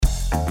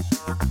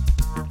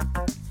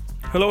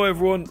Hello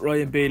everyone,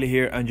 Ryan Bailey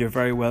here, and you're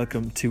very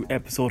welcome to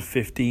episode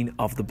 15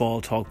 of the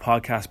Ball Talk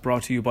podcast,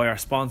 brought to you by our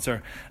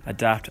sponsor,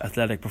 Adapt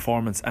Athletic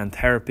Performance and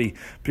Therapy.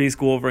 Please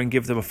go over and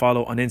give them a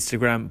follow on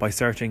Instagram by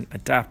searching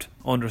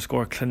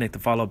adapt_clinic. The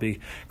follow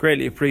be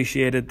greatly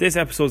appreciated. This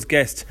episode's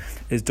guest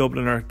is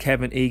Dubliner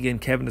Kevin Egan.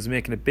 Kevin is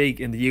making it big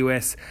in the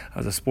US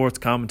as a sports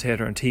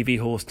commentator and TV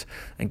host,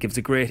 and gives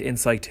a great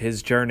insight to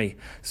his journey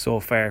so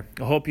far.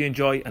 I hope you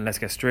enjoy, and let's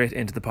get straight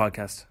into the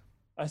podcast.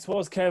 I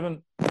suppose,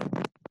 Kevin,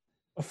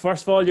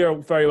 first of all, you're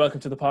very welcome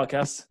to the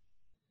podcast.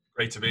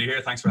 Great to be here.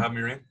 Thanks for having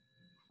me,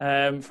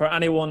 Ryan. For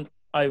anyone,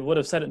 I would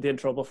have said it in the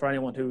intro, but for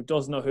anyone who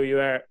doesn't know who you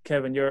are,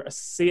 Kevin, you're with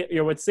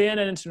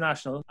CNN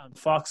International and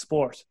Fox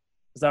Sport.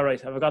 Is that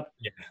right? Have I got?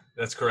 Yeah,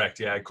 that's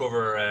correct. Yeah, I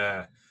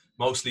cover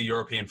mostly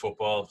European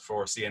football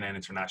for CNN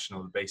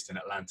International, based in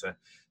Atlanta.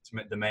 It's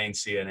the main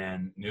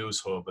CNN news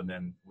hub, and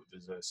then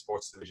there's a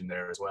sports division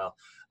there as well.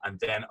 And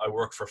then I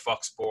work for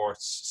Fox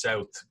Sports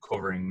South,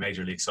 covering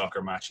Major League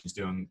Soccer matches,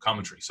 doing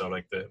commentary. So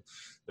like the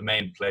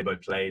main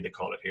play-by-play, they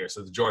call it here.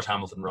 So the George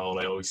Hamilton role,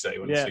 I always say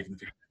when I'm speaking to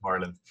people from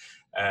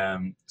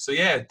Ireland. So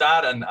yeah,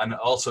 that and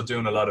also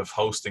doing a lot of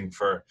hosting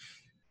for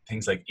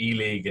things like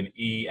E-League and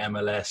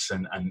E-MLS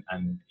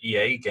and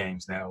EA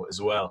games now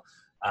as well.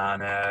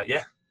 And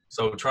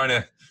so trying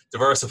to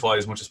diversify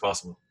as much as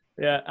possible.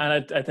 Yeah,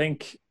 and I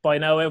think by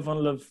now everyone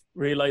will have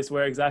realised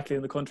where exactly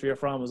in the country you're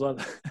from as well.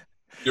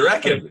 You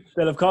reckon?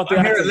 They'll have caught the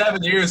I'm accent. here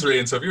 11 years,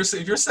 Ryan, so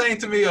if you're saying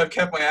to me I've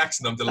kept my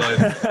accent, I'm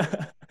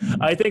delighted.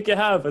 I think you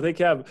have. They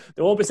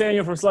won't be saying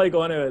you're from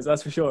Sligo anyways,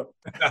 that's for sure.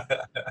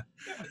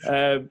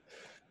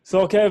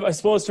 So, Kev, I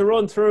suppose to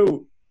run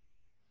through,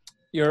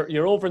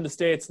 you're over in the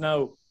States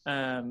now.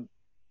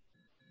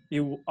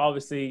 You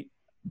obviously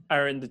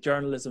are in the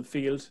journalism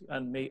field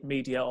and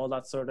media, all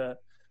that sort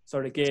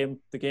of game,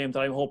 the game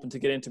that I'm hoping to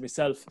get into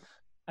myself.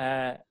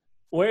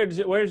 Where did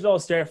it all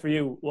start for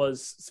you?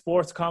 Was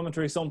sports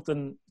commentary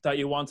something that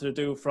you wanted to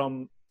do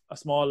from a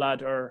small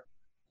lad, or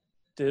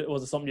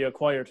was it something you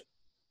acquired?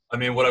 I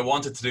mean, what I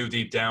wanted to do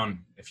deep down,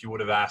 if you would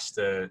have asked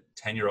a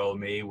 10-year-old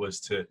me, was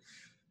to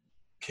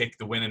kick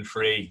the winning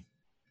free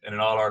in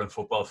an All-Ireland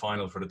football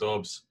final for the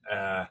Dubs.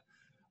 I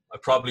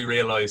probably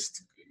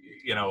realised,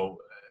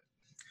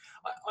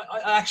 I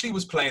actually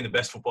was playing the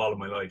best football of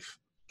my life,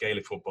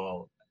 Gaelic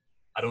football,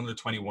 at under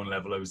 21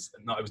 level. I was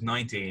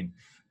 19,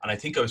 and I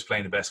think I was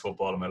playing the best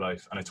football of my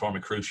life, and I tore my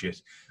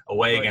cruciate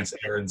away against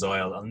Erin's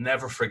Isle. I'll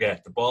never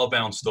forget. The ball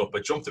bounced up.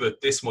 I jumped about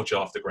this much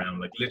off the ground,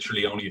 like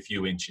literally only a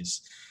few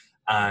inches,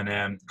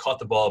 and caught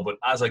the ball. But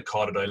as I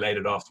caught it, I laid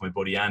it off to my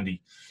buddy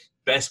Andy,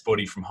 best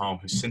buddy from home,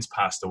 who's since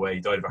passed away. He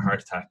died of a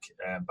heart attack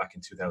back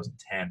in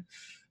 2010,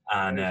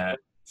 and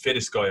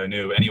fittest guy I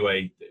knew.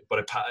 Anyway, but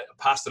I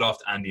passed it off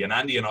to Andy, and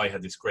Andy and I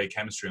had this great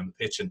chemistry on the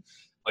pitch, and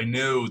I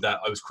knew that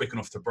I was quick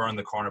enough to burn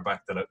the cornerback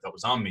that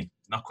was on me.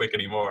 Not quick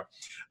anymore.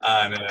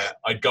 And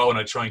I'd go and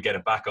I'd try and get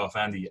it back off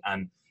Andy.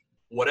 And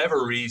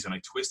whatever reason,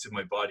 I twisted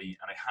my body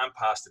and I hand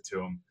passed it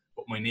to him.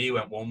 But my knee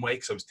went one way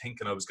because I was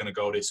thinking I was going to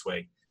go this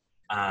way.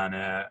 And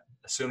as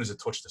soon as it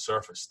touched the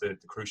surface, the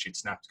cruciate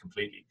snapped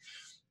completely.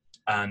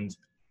 And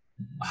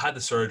I had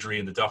the surgery,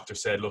 and the doctor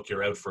said, look,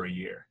 you're out for a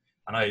year.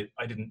 And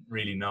I didn't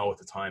really know at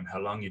the time how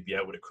long you'd be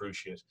out with a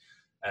cruciate.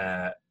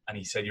 And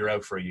he said, you're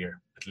out for a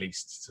year at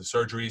least. So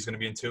surgery is going to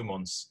be in 2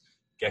 months.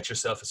 Get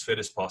yourself as fit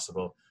as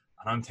possible.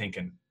 And I'm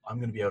thinking, I'm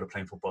going to be out of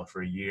playing football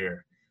for a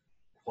year.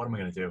 What am I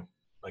going to do?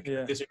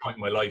 At this point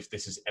in my life,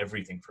 this is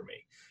everything for me.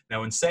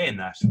 Now, in saying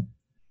that,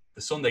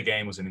 the Sunday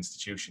game was an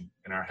institution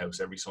in our house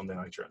every Sunday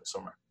night during the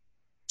summer.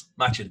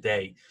 Match of the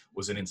Day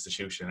was an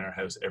institution in our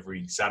house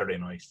every Saturday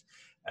night.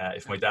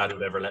 If my dad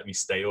would ever let me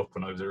stay up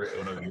when I was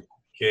a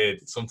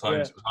kid,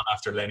 sometimes it was on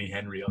after Lenny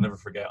Henry. I'll never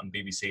forget, on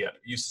BBC. It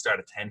used to start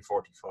at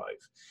 10:45,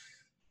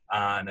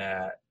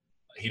 and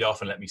he'd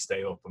often let me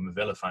stay up. I'm a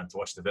Villa fan, to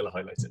watch the Villa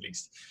highlights at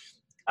least.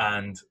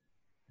 And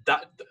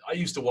that I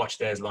used to watch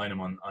Des Lynam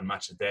on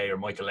Match of the Day or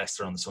Michael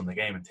Lester on the Sunday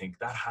game and think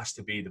that has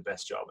to be the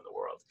best job in the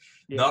world.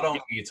 Yeah. Not only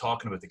are you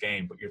talking about the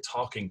game, but you're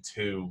talking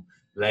to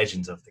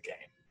legends of the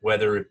game,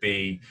 whether it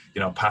be,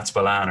 Pat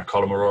Spillane or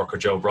Colin O'Rourke or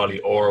Joe Brolly,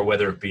 or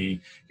whether it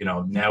be,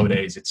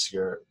 nowadays it's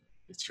your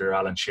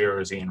Alan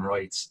Shearer's, Ian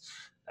Wright's,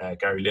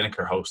 Gary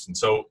Lineker hosting.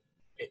 So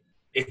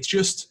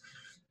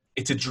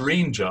it's a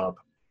dream job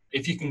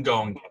if you can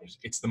go and get it.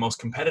 It's the most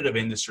competitive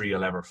industry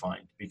you'll ever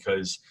find,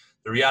 because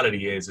the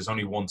reality is there's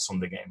only one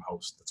Sunday game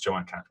host. That's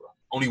Joanne Cantwell.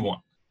 Only one.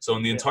 So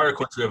in the entire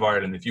country of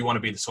Ireland, if you want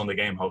to be the Sunday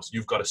game host,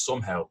 you've got to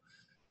somehow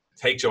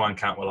take Joanne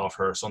Cantwell off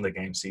her Sunday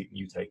game seat and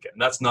you take it.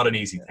 And that's not an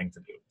easy thing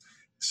to do.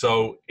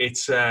 So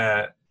it's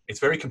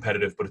very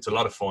competitive, but it's a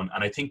lot of fun.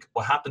 And I think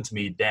what happened to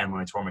me then when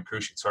I tore my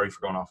cruciate, sorry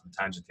for going off on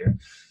a tangent here,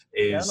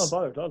 is no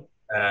bother.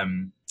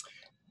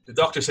 The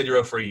doctor said, you're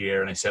out for a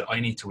year. And I said,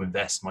 I need to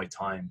invest my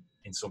time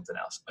in something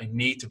else. I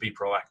need to be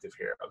proactive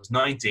here. I was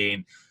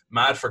 19,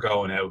 mad for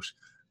going out,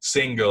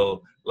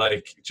 single,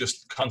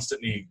 just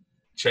constantly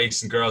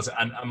chasing girls.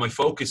 And my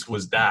focus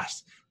was that,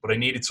 but I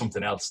needed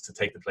something else to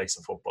take the place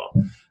of football.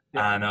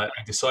 Yeah. And I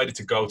decided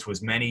to go to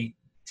as many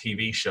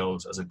TV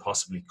shows as I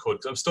possibly could.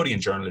 I was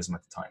studying journalism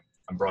at the time.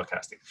 and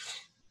broadcasting.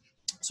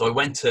 So I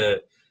went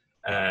to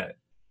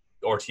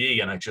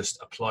RTE and I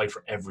just applied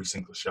for every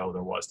single show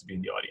there was to be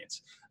in the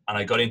audience. And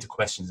I got into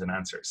questions and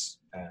answers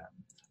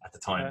at the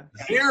time.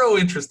 Zero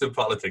interest in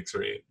politics,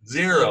 really.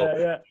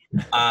 Zero.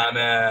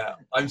 And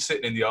I'm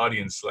sitting in the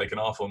audience like an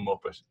awful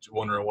muppet,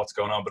 wondering what's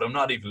going on, but I'm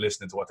not even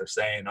listening to what they're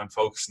saying. I'm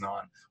focusing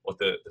on what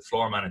the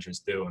floor managers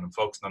do, and I'm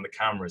focusing on the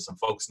cameras. I'm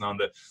focusing on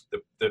the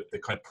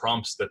kind of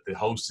prompts that the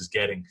host is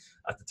getting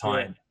at the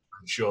time. I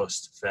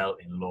just fell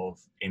in love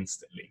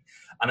instantly.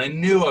 And I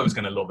knew I was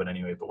going to love it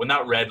anyway, but when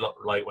that red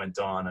light went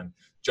on, and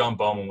John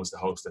Bowman was the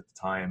host at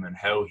the time, and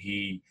how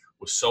he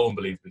was so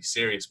unbelievably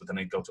serious, but then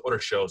I'd go to other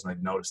shows and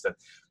I'd notice that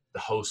the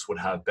host would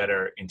have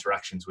better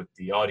interactions with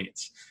the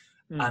audience.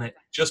 And it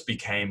just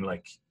became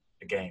like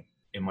a game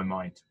in my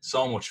mind.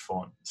 So much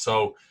fun.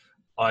 So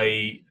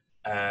I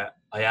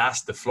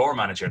asked the floor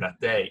manager that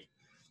day,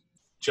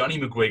 Johnny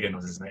McGuigan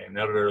was his name,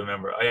 now that I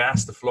remember. I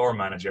asked the floor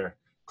manager,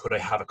 could I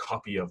have a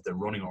copy of the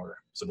running order?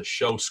 So the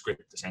show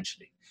script,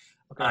 essentially.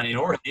 Okay. And in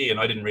RTE, and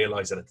I didn't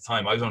realize it at the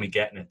time, I was only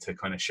getting it to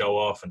kind of show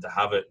off and to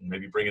have it and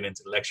maybe bring it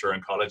into the lecturer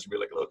in college and be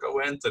like, look, I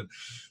went and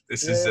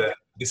this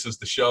was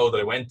the show that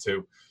I went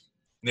to.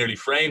 Nearly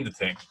framed the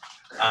thing.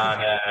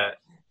 And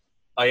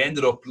I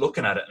ended up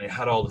looking at it and it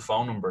had all the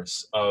phone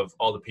numbers of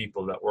all the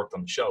people that worked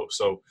on the show.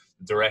 So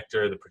the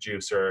director, the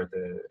producer,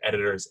 the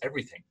editors,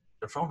 everything,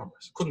 their phone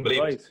numbers. Couldn't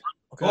believe it.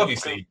 Okay.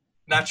 Obviously,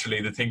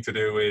 naturally, the thing to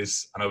do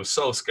is, and I was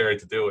so scared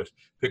to do it,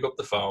 pick up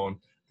the phone,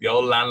 the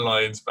old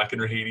landlines back in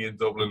Raheny in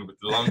Dublin with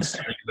the long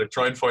string, I'd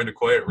try and find a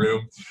quiet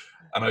room,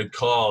 and I'd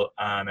call,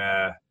 and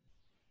I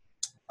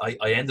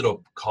ended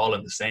up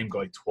calling the same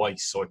guy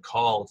twice. So I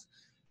called,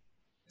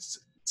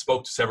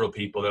 spoke to several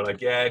people. They're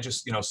like, yeah,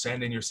 just,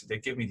 send in your, they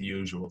give me the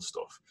usual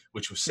stuff,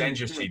 which was send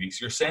your CV.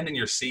 So you're sending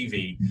your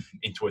CV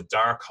into a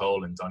dark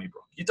hole in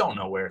Donnybrook. You don't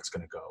know where it's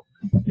going to go.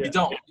 Yeah.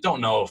 You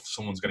don't know if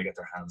someone's going to get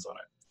their hands on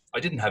it.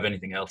 I didn't have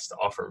anything else to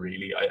offer,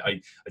 really.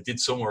 I did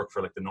some work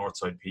for like the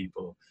Northside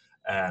people,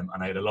 and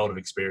I had a lot of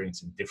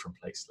experience in different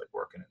places, like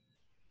working in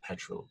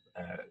petrol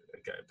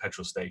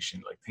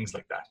station, like things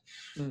like that,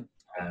 and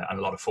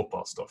a lot of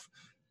football stuff.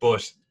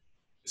 But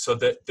so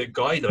the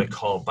guy that I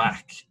called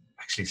back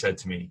actually said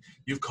to me,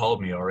 you've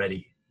called me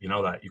already, you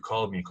know that, you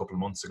called me a couple of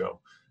months ago,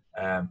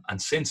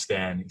 and since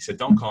then, he said,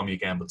 don't call me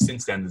again, but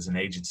since then there's an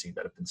agency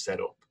that have been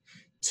set up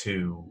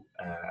to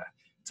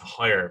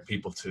hire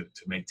people to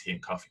make tea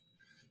and coffee.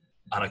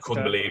 And I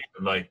couldn't believe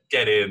it. Like,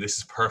 get in, this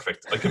is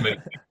perfect, I can make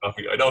tea and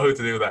coffee, I know how to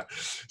do that.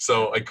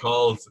 So I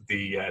called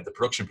the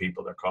production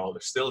people. They're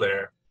still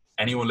there.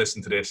 Anyone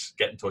listen to this,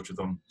 get in touch with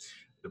them,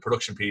 the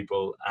production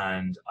people,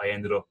 and I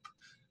ended up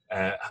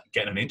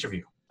getting an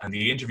interview. And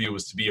the interview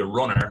was to be a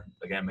runner,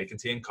 again, making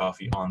tea and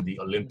coffee on the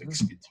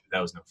Olympics in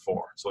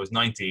 2004. So I was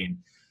 19,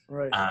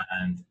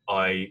 and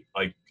I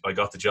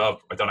got the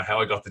job. I don't know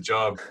how I got the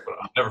job, but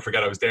I'll never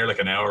forget. I was there like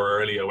an hour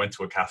early. I went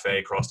to a cafe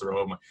across the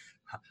road. My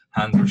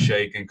hands were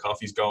shaking,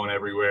 coffee's going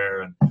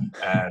everywhere,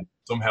 and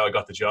somehow I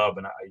got the job,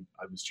 and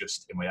I was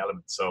just in my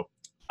element. So,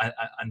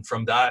 and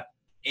from that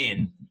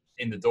in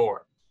the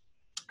door,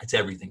 it's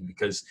everything,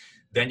 because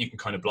then you can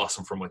kind of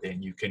blossom from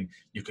within. You can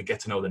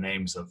get to know the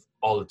names of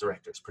all the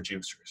directors,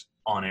 producers,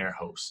 on-air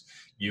hosts.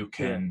 You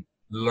can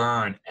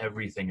learn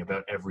everything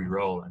about every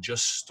role and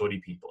just study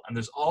people. And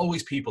there's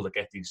always people that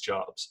get these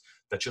jobs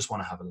that just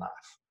want to have a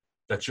laugh,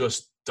 that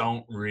just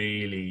don't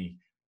really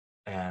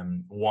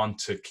want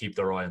to keep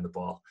their eye on the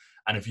ball.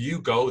 And if you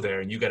go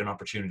there and you get an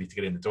opportunity to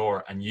get in the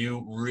door and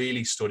you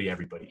really study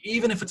everybody,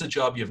 even if it's a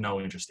job you have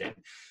no interest in,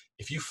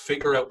 if you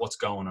figure out what's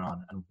going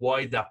on and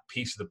why that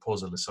piece of the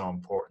puzzle is so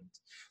important,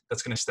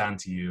 that's going to stand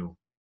to you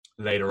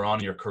later on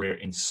in your career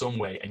in some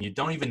way. And you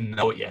don't even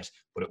know it yet,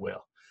 but it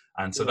will.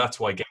 And so that's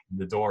why getting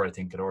the door, I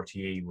think, at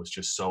RTE was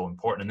just so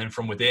important. And then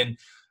from within,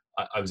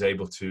 I was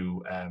able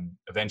to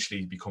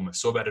eventually become a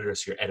sub-editor.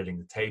 So you're editing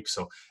the tape.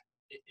 So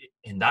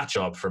in that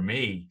job, for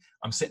me,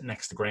 I'm sitting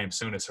next to Graham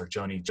Souness or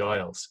Johnny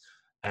Giles.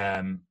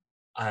 And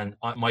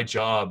my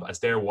job, as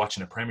they're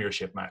watching a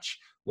Premiership match,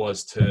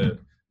 was to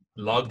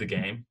log the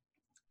game.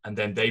 And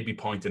then they'd be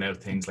pointing out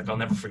things like, I'll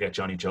never forget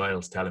Johnny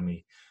Giles telling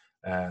me,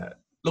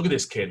 look at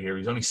this kid here.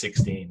 He's only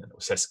 16, and it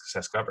was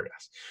Cesc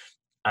Fabregas.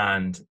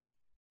 And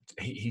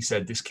he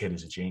said, this kid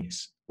is a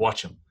genius.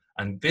 Watch him.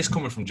 And this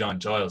coming from John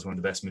Giles, one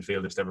of the best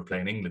midfielders to ever play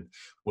in England,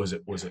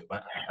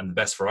 and the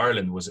best for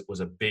Ireland, was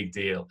a big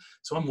deal.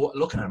 So I'm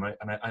looking at him,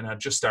 and I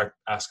just start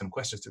asking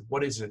questions.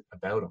 What is it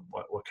about him?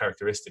 What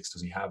characteristics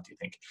does he have, do you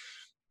think?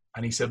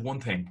 And he said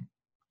one thing.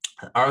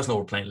 Arsenal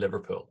were playing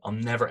Liverpool. I'll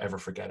never, ever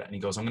forget it. And he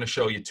goes, I'm going to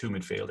show you two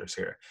midfielders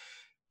here.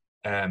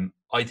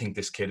 I think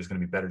this kid is going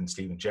to be better than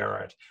Steven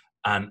Gerrard.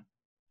 And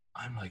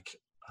I'm like,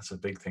 that's a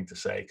big thing to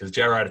say, because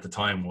Gerrard at the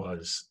time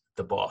was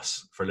the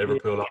boss for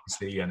Liverpool,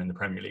 obviously, and in the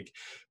Premier League.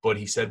 But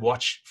he said,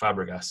 watch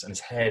Fabregas, and his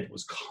head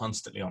was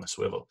constantly on a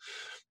swivel.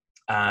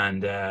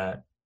 And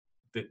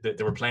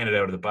they were playing it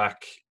out of the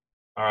back,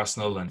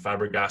 Arsenal, and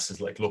Fabregas is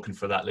like looking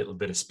for that little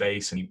bit of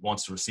space, and he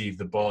wants to receive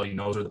the ball. He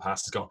knows where the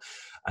pass is going.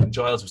 And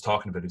Giles was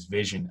talking about his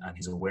vision and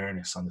his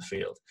awareness on the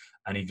field.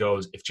 And he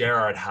goes, if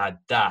Gerrard had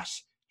that,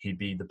 he'd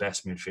be the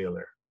best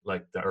midfielder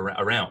like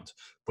around,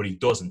 but he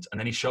doesn't. And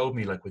then he showed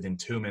me like within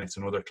 2 minutes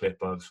another clip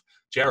of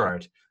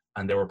Gerrard,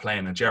 and they were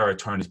playing, and Gerrard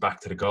turned his back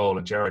to the goal,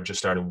 and Gerrard just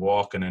started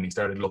walking, and he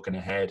started looking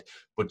ahead.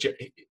 But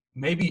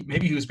maybe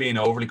he was being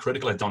overly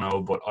critical, I don't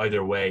know, but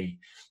either way,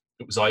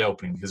 it was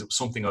eye-opening because it was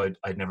something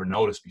I'd never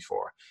noticed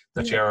before,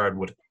 that Gerrard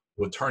would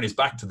turn his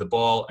back to the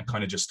ball and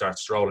kind of just start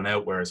strolling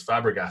out, whereas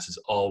Fabregas is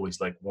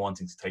always like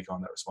wanting to take on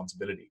that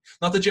responsibility.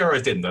 Not that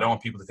Gerrard didn't. I don't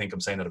want people to think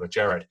I'm saying that about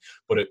Gerrard,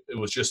 but it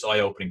was just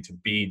eye-opening to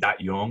be that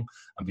young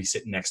and be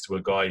sitting next to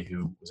a guy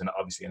who was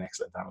obviously an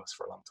excellent analyst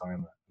for a long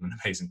time and an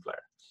amazing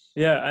player.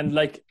 Yeah, and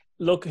like,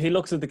 look, he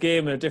looks at the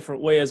game in a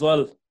different way as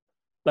well.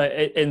 Like,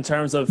 in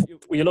terms of,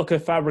 when you look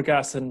at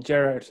Fabregas and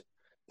Gerrard,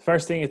 the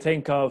first thing you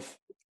think of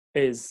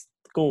is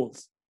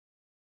goals.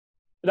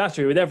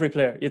 Naturally, with every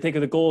player, you think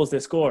of the goals they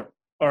score,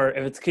 or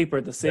if it's keeper,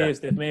 the saves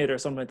they've made or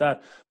something like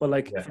that. But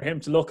like for him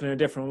to look in a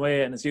different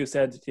way, and as you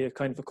said, you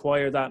kind of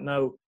acquire that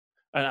now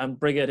and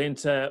bring it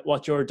into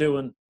what you're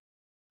doing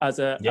as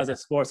a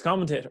sports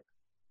commentator.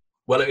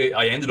 Well,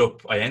 I ended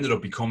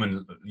up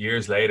becoming,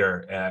 years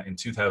later, in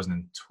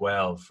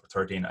 2012 or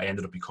 13, I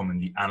ended up becoming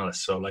the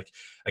analyst. So like,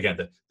 again,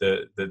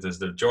 there's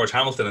the George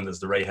Hamilton and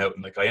there's the Ray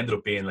Houghton. Like, I ended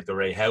up being like the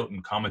Ray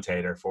Houghton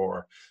commentator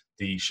for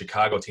the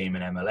Chicago team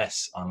in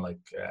MLS on like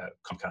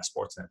Comcast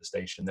Sportsnet, the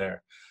station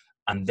there.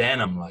 And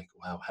then I'm like,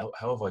 wow,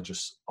 how have I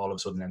just all of a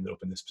sudden ended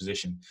up in this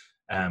position?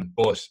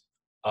 But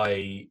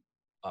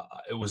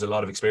it was a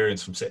lot of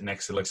experience from sitting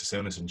next to like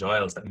Souness and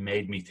Giles that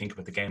made me think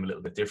about the game a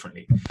little bit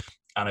differently.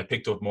 And I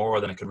picked up more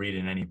than I could read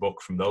in any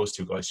book from those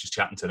two guys, just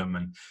chatting to them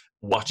and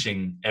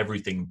watching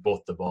everything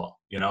but the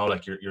ball. You know,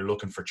 like you're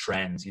looking for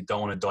trends. You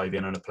don't want to dive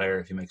in on a player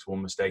if he makes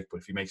one mistake,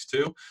 but if he makes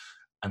two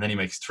and then he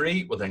makes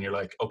three, well, then you're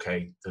like,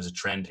 okay, there's a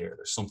trend here.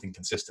 There's something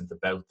consistent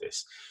about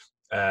this.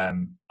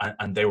 And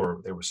they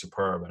were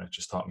superb, and it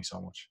just taught me so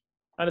much.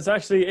 And it's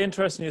actually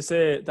interesting you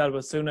say that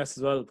about Souness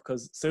as well,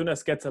 because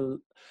Souness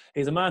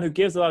he's a man who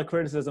gives a lot of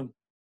criticism,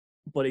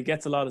 but he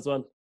gets a lot as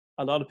well.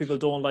 A lot of people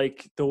don't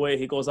like the way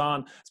he goes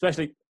on,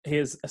 especially he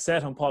has a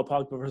set on Paul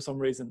Pogba for some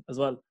reason as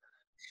well.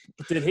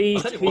 Did he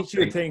teach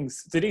you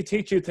things? Did he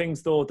teach you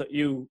things though that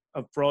you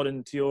have brought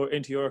into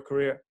your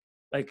career?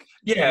 Like,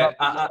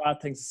 bad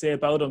things to say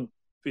about him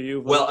for you.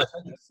 Well,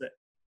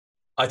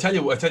 I tell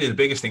you the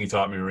biggest thing he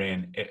taught me,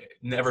 Ryan,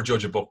 never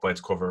judge a book by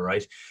its cover,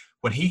 right?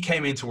 When he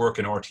came into work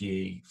in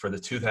RTE for the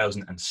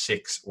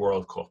 2006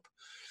 World Cup,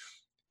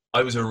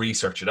 I was a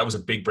researcher. That was a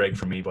big break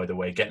for me, by the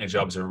way, getting a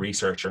job as a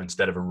researcher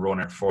instead of a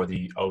runner for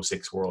the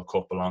 06 World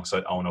Cup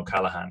alongside Owen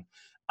O'Callaghan.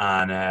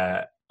 And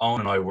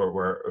Owen and I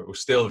were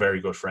still very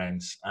good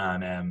friends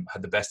and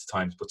had the best of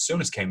times. But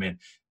Souness came in.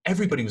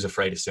 Everybody was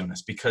afraid of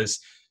Souness because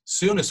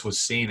Souness was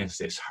seen as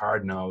this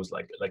hard-nosed,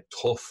 like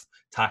tough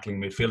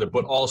tackling midfielder,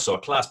 but also a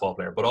class ball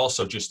player, but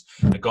also just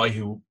a guy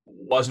who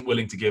wasn't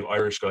willing to give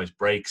Irish guys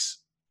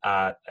breaks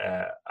at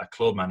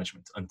club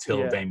management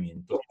until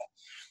Damien Duff.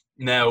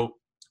 Now,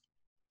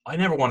 I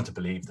never wanted to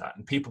believe that,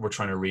 and people were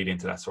trying to read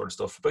into that sort of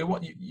stuff. But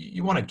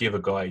you want to give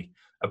a guy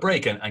a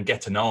break and get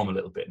to know him a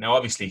little bit. Now,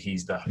 obviously,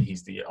 he's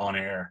the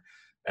on-air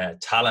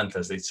talent,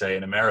 as they say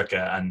in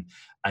America,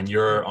 and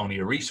you're only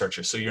a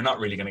researcher, so you're not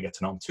really going to get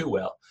to know him too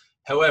well.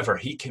 However,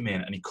 he came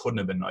in and he couldn't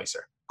have been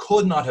nicer.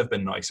 Could not have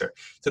been nicer,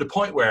 to the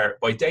point where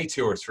by day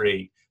 2 or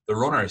 3, the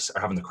runners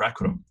are having the crack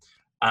with him.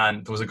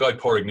 And there was a guy,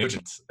 Porrig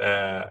Nugent,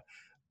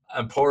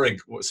 and Porrig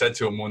said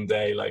to him one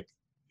day, like,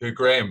 "Hey,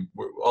 Graham,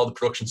 all the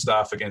production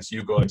staff against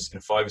you guys in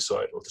a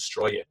five-a-side will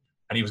destroy you."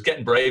 And he was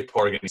getting brave,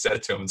 Porrig, and he said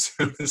it to him and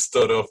soon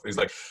stood up. He's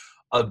like,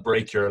 "I'll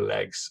break your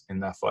legs in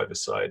that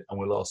five-a-side and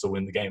we'll also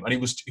win the game." And he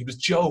was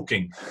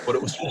joking, but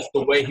it was just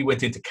the way he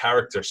went into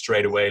character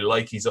straight away,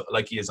 like he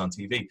is on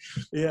TV.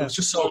 Yeah. It was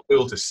just so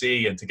cool to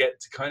see and to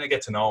kind of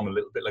get to know him a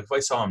little bit. Like, if I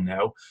saw him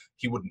now,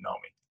 he wouldn't know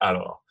me at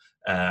all.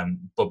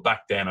 But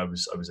back then I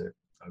was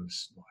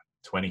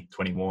 20,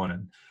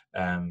 21,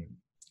 and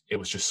it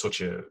was just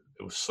such a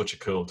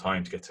cool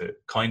time to get to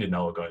kind of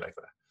know a guy like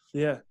that.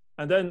 Yeah.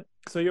 And then,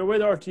 so you're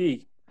with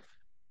RTE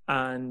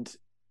and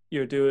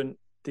you're doing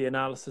the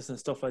analysis and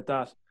stuff like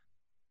that.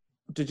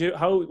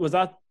 How was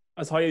that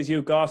as high as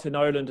you got in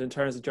Ireland in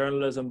terms of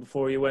journalism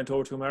before you went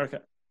over to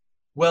America?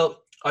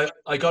 Well,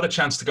 I got a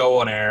chance to go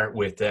on air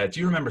with. Do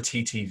you remember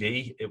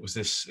TTV? It was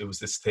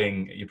this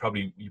thing. You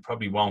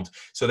probably won't.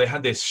 So they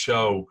had this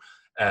show.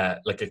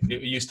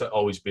 It used to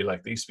always be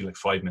like, they used to be like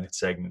 5-minute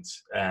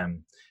segments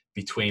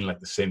between like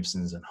The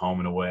Simpsons and Home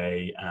and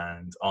Away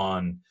and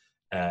on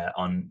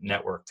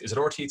network. Is it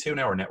RTE2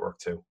 now or Network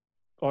 2?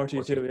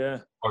 RTE2, yeah.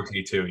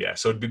 RTE2, yeah.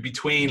 So it'd be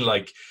between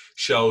like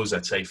shows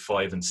at say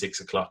 5 and 6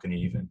 o'clock in the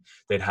evening.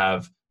 They'd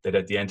have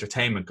the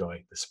entertainment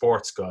guy, the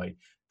sports guy,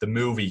 the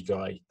movie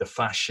guy, the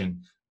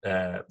fashion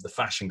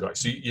guy.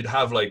 So you'd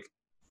have like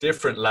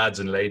different lads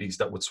and ladies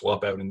that would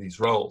swap out in these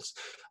roles.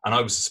 And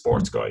I was a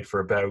sports guy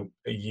for about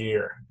a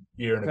year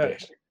and a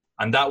bit.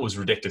 And that was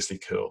ridiculously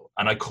cool.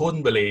 And I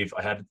couldn't believe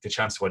I had the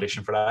chance to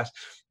audition for that.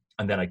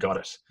 And then I got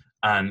it.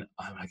 And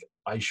I'm like,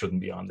 I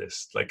shouldn't be on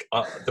this. Like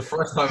the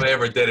first time I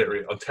ever did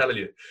it, I'm telling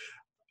you,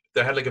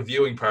 they had like a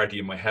viewing party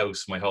in my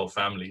house, my whole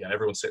family, and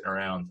everyone sitting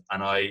around,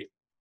 and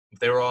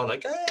they were all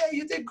like, "Hey,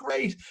 you did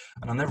great!"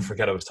 And I'll never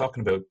forget. I was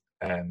talking about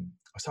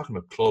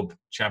club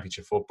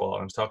championship football.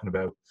 And I was talking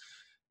about,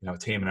 a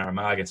team in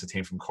Armagh against a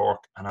team from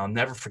Cork, and I'll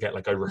never forget.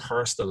 Like, I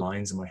rehearsed the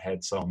lines in my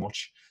head so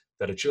much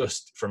that it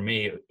just, for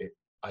me,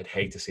 I'd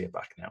hate to see it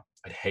back now.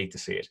 I'd hate to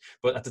see it.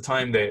 But at the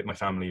time, my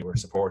family were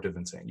supportive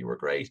and saying, "You were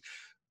great."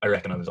 I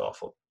reckon I was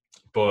awful,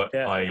 but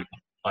yeah.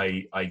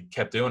 I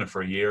kept doing it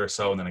for a year or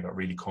so, and then I got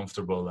really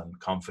comfortable and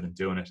confident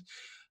doing it.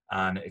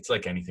 And it's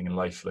like anything in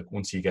life. Like,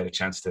 once you get a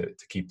chance to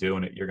keep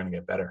doing it, you're going to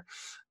get better.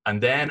 And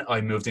then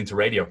I moved into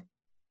radio.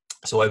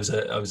 So I was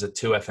a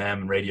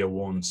 2FM and Radio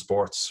 1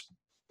 sports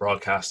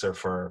broadcaster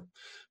for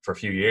a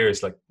few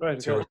years, like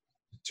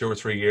two or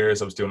 3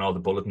 years. I was doing all the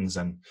bulletins,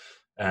 and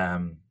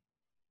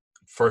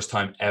first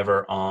time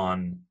ever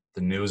on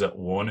the news at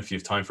 1. If you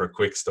have time for a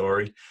quick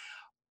story,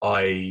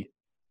 I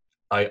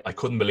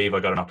couldn't believe I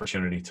got an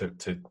opportunity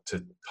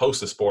to host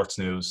the sports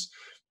news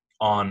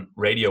on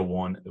Radio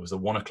 1. It was the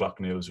 1 o'clock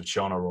news with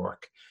Sean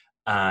O'Rourke.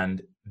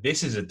 And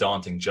this is a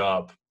daunting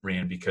job,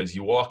 Rian, because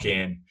you walk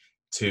in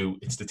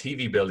it's the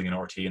TV building in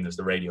RT, and there's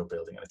the radio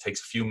building. And it takes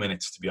a few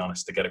minutes, to be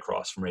honest, to get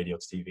across from radio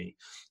to TV.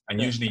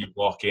 And usually you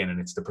walk in and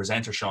it's the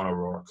presenter, Sean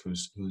O'Rourke,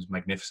 who's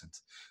magnificent.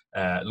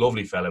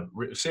 Lovely fella,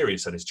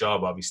 serious at his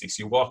job, obviously.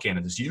 So you walk in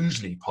and there's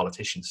usually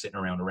politicians sitting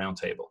around a round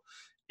table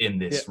in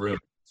this room.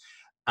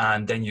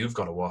 And then you've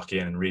got to walk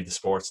in and read the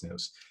sports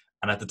news.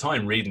 And at the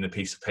time, reading a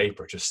piece of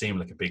paper just seemed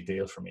like a big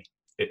deal for me.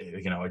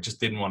 I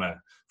just didn't want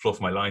to fluff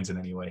my lines in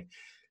any way.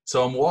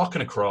 So I'm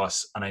walking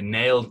across, and I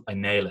nail it.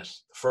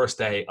 The first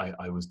day,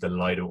 I was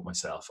delighted with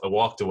myself. I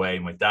walked away.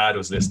 My dad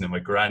was listening. My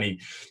granny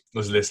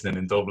was listening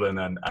in Dublin,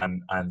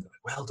 and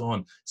well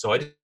done. So I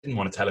didn't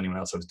want to tell anyone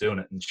else I was doing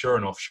it. And sure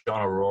enough,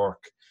 Sean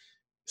O'Rourke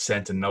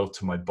sent a note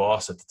to my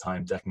boss at the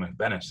time, Declan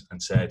McBennett,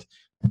 and said,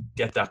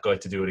 "Get that guy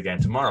to do it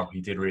again tomorrow. He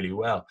did really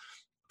well."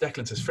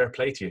 Declan says, "Fair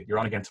play to you. You're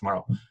on again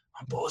tomorrow."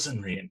 I'm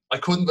buzzing, Rian. I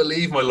couldn't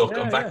believe my luck.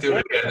 I'm back doing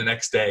it again the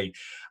next day.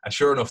 And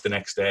sure enough, the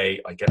next day,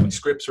 I get my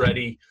scripts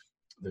ready.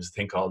 There's a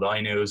thing called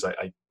iNews.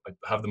 I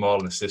have them all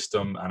in the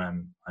system, and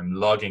I'm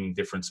logging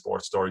different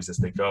sports stories as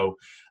they go.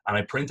 And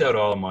I print out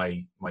all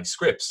my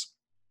scripts.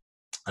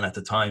 And at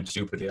the time,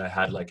 stupidly, I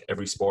had like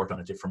every sport on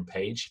a different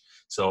page.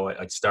 So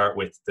I'd start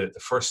with the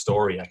first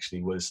story,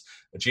 actually, was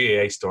a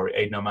GAA story.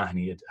 Aidan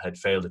O'Mahony had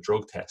failed a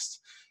drug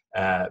test.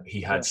 He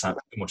had too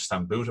much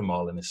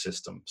salbutamol in his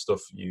system,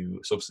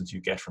 substance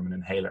you get from an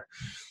inhaler.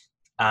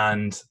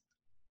 And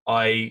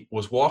I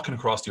was walking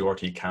across the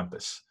RT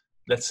campus.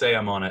 Let's say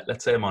I'm on it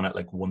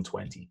like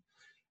 1:20.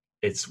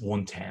 It's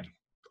 1:10.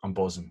 I'm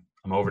buzzing.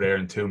 I'm over there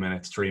in 2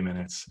 minutes, 3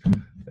 minutes.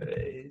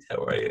 Hey,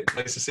 how are you?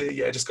 Nice to see you.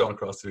 Yeah, just going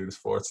across to do the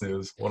sports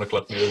news, 1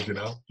 o'clock news.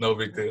 No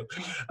big deal.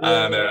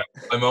 And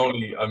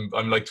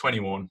I'm like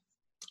 21,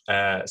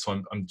 so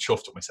I'm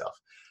chuffed with myself.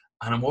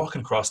 And I'm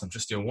walking across, and I'm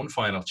just doing one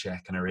final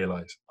check, and I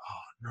realize,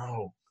 oh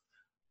no,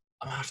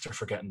 I'm after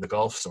forgetting the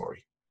golf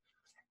story.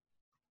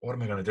 What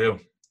am I going to do?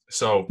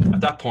 So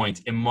at that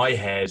point, in my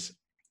head,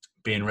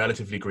 being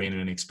relatively green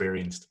and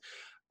inexperienced,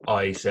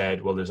 I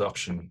said, well, there's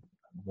option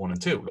 1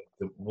 and 2.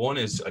 The one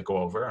is I go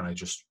over and I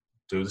just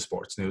do the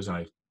sports news, and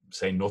I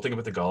say nothing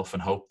about the golf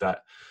and hope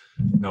that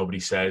nobody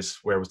says,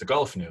 where was the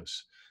golf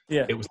news?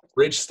 Yeah. It was the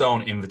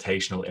Bridgestone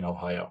Invitational in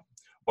Ohio.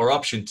 Or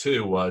option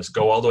 2 was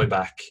go all the way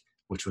back,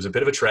 which was a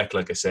bit of a trek,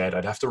 like I said.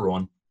 I'd have to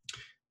run,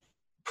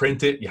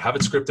 print it, you have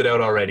it scripted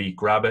out already,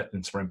 grab it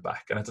and sprint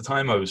back. And at the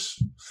time I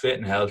was fit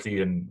and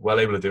healthy and well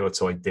able to do it,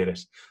 so I did it.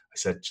 I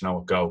said, you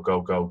know what,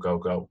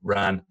 go.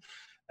 Ran.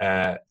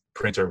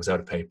 Printer was out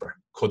of paper.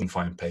 Couldn't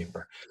find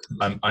paper.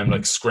 I'm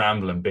like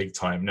scrambling big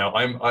time. Now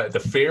the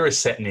fear is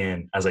setting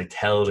in as I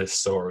tell this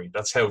story.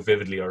 That's how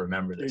vividly I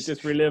remember this. You're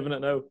just reliving it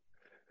now.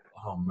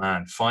 Oh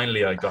man,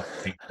 finally I got the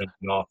thing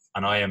printed off,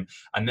 and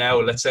now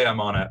let's say I'm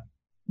on it.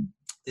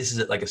 This is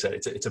it. Like I said,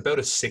 it's about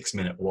a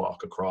 6-minute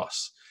walk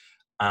across,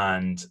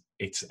 and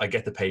I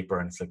get the paper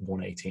and it's like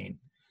 1:18,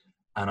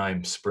 and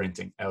I'm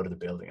sprinting out of the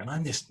building, and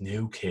I'm this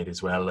new kid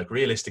as well. Like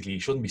realistically, you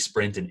shouldn't be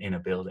sprinting in a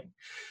building.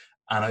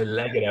 And I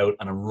leg it out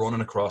and I'm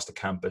running across the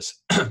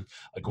campus. I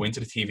go into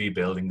the TV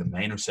building, the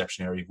main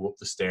reception area, go up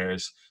the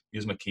stairs,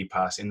 use my key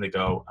pass, in they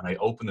go, and I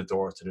open the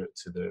door to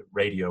the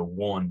Radio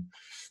 1,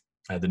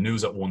 the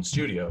News at 1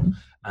 studio,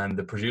 and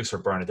the producer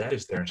Bernadette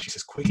is there, and she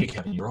says, "Quickly,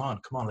 Kevin, you're on.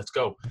 Come on, let's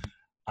go."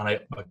 And I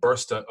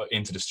burst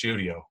into the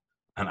studio,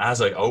 and as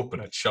I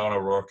open it, Sean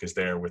O'Rourke is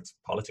there with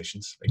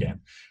politicians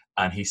again,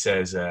 and he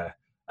says,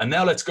 "And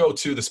now let's go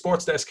to the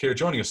sports desk here.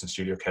 Joining us in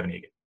studio, Kevin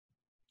Egan."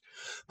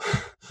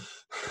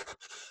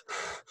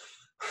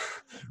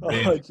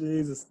 Oh,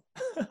 Jesus.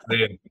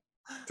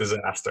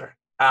 Disaster.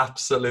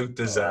 Absolute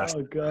disaster.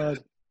 Oh,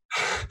 God.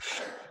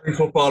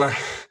 Footballer,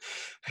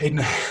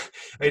 Aidan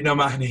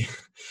O'Mahony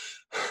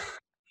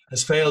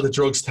has failed the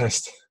drugs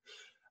test.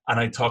 And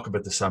I talk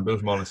about the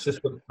salbutamol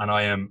system, and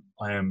I am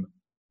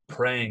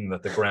praying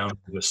that the ground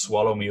will just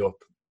swallow me up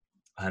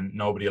and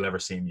nobody will ever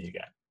see me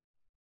again.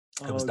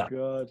 It was that.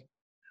 God.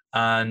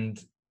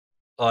 And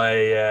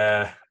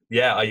I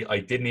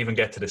didn't even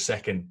get to the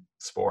second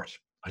sport.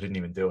 I didn't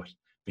even do it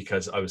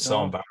because I was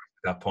so embarrassed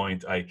at that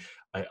point.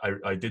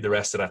 I did the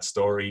rest of that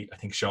story. I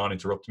think Sean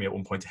interrupted me at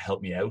one point to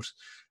help me out.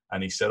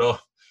 And he said, "Oh,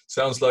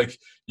 sounds like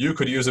you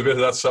could use a bit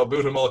of that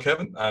salbutamol,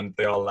 Kevin." And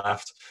they all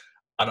laughed.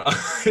 And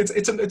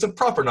it's a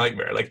proper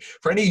nightmare. Like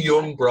for any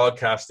young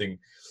broadcasting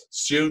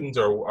student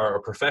or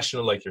a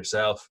professional like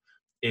yourself,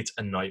 it's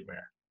a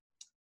nightmare.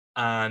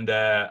 And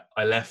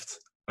I left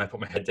and I put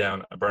my head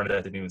down. And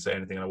Bernadette didn't even say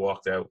anything. And I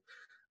walked out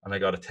and I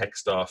got a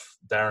text off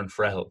Darren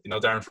Frehill. You know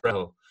Darren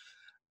Frehill?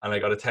 And I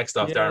got a text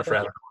off Darren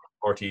Frehill,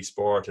 RTÉ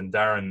Sport. And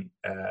Darren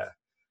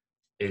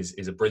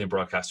is a brilliant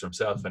broadcaster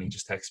himself. And he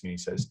just texted me and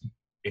he says,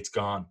 "It's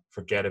gone.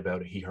 Forget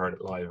about it." He heard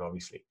it live,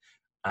 obviously.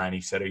 And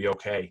he said, "Are you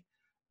okay?"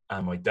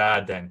 And my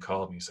dad then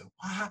called me and said,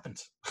 "What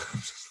happened?" I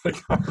was just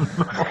like,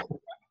 "Oh, no."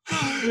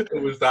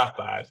 It was that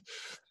bad.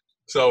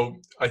 So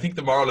I think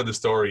the moral of the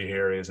story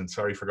here is, and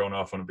sorry for going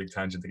off on a big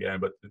tangent again,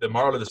 but the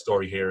moral of the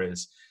story here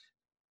is,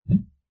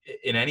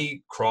 in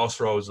any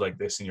crossroads like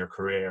this in your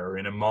career, or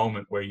in a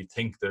moment where you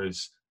think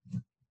there's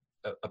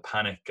a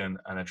panic and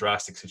a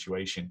drastic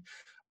situation,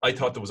 I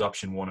thought there was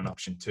option one and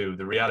option two.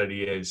 The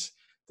reality is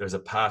there's a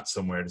path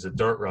somewhere, there's a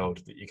dirt road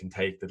that you can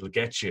take that'll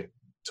get you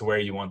to where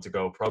you want to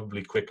go,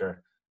 probably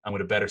quicker and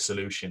with a better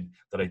solution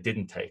that I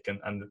didn't take.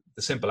 And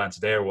the simple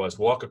answer there was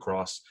walk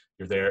across,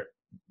 you're there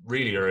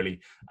really early,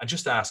 and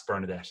just ask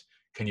Bernadette,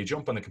 can you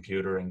jump on the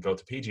computer and go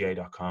to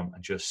pga.com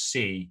and just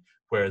see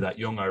where that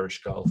young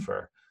Irish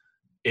golfer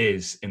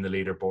is in the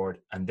leaderboard,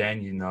 and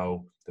then you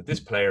know that this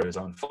player is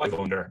on 5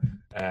 under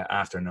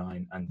after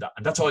 9, and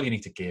that's all you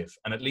need to give.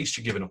 And at least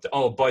you're giving up.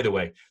 Oh, by the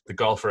way, the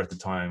golfer at the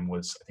time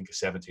was, I think, a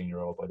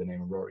 17-year-old by the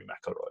name of Rory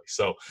McIlroy.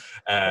 So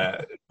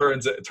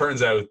it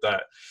turns out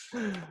that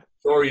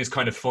story is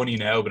kind of funny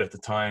now, but at the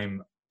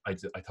time I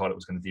thought it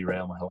was going to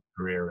derail my whole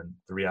career, and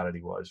the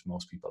reality was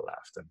most people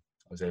laughed, and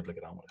I was able to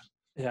get on with it.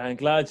 Yeah, I'm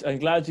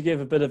glad you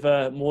gave a bit of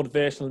a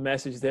motivational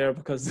message there,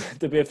 because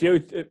there'll be a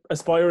few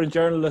aspiring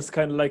journalists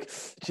kind of like,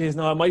 geez,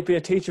 no, I might be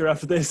a teacher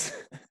after this.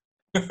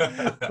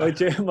 might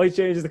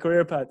change the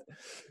career path.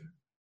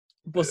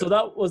 But so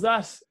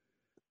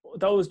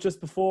that was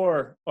just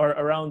before or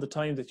around the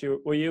time that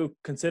were you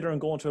considering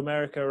going to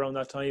America around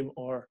that time,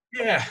 or?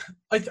 Yeah,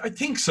 I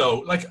think so.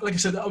 Like I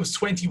said, I was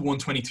 21,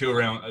 22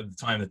 around at the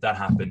time that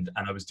happened,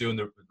 and I was doing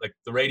the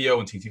radio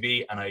and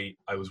TTV, and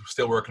I was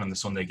still working on the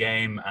Sunday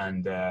Game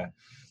and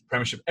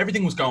Premiership.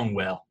 Everything was going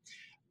well,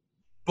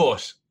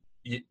 but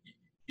you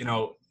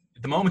know,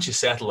 the moment you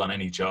settle on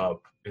any job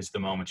is the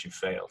moment you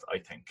failed, I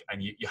think,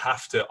 and you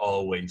have to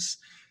always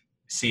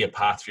see a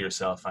path for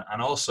yourself,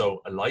 and also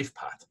a life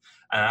path,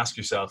 and ask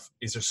yourself,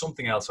 is there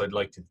something else I'd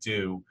like to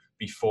do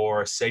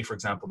before, say, for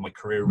example, my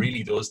career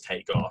really does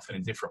take off in a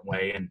different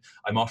way and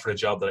I'm offered a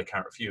job that I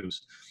can't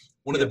refuse.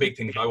 One of the big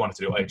things I wanted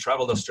to do, I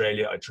traveled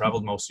Australia, I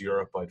traveled most of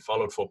Europe, I'd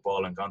followed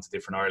football and gone to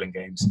different Ireland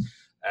games,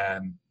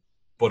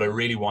 but I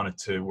really wanted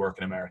to work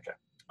in America.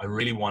 I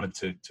really wanted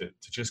to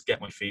just get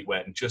my feet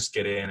wet and just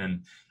get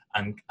in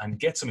and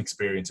get some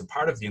experience. And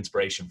part of the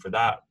inspiration for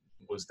that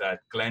was that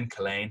Glenn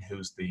Cullen,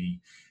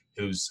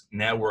 who's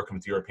now working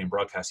with the European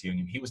Broadcast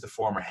Union, he was the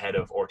former head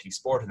of RTÉ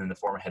Sport and then the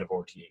former head of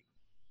RTÉ.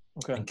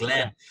 Okay. And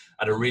Glenn,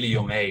 at a really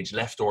young age,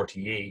 left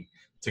RTÉ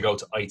to go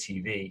to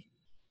ITV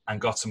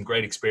and got some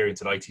great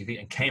experience at ITV,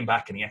 and came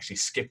back and he actually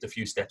skipped a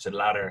few steps of the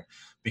ladder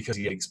because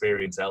he had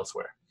experience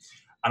elsewhere.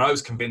 And I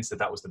was convinced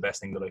that was the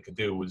best thing that I could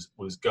do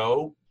was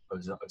go. I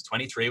was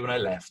 23 when I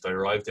left. I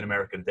arrived in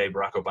America the day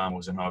Barack Obama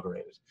was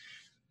inaugurated.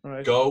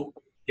 Right. Go,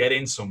 get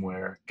in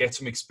somewhere, get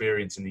some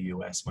experience in the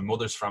US. My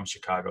mother's from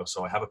Chicago,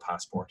 so I have a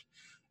passport.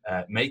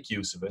 Make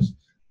use of it,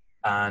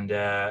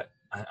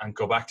 and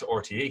go back to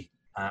RTÉ.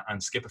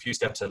 And skip a few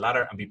steps of the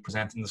ladder and be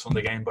presenting the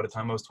Sunday Game by the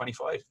time I was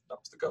 25. That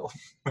was the goal.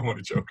 I'm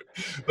only joking.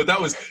 But that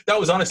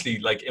was honestly,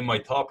 like, in my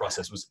thought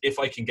process, was if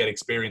I can get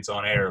experience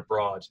on air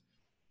abroad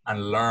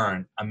and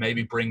learn and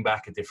maybe bring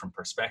back a different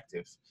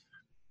perspective,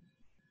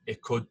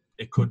 it could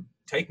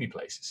take me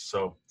places.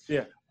 So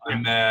yeah,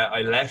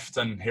 I left,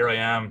 and here I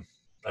am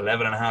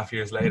 11 and a half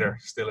years later,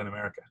 still in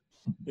America.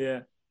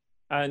 Yeah.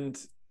 And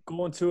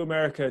going to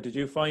America, did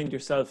you find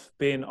yourself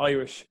being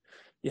Irish?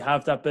 You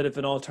have that bit of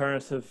an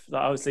alternative,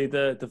 obviously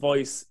the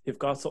voice, you've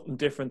got something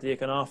different that you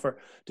can offer.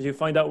 Did you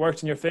find that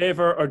worked in your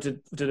favor, or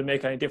did it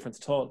make any difference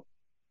at all?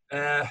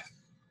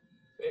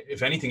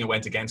 If anything, it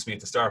went against me at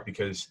the start,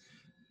 because,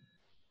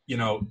 you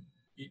know,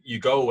 you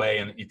go away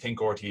and you think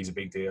RTÉ is a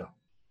big deal.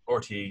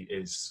 RTÉ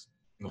is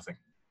nothing.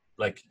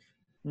 Like,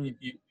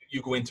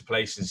 you go into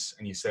places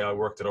and you say, I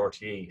worked at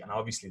RTÉ, and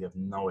obviously they have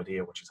no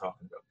idea what you're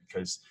talking about,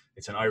 because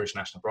it's an Irish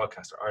national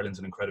broadcaster. Ireland's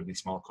an incredibly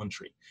small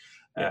country.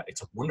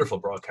 It's a wonderful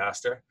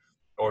broadcaster.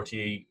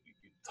 RTÉ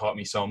taught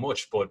me so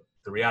much, but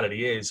the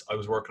reality is I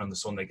was working on the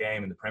Sunday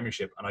Game in the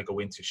Premiership, and I go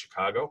into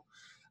Chicago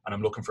and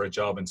I'm looking for a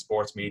job in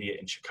sports media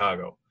in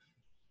Chicago,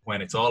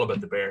 when it's all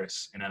about the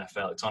Bears in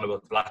NFL. It's all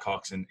about the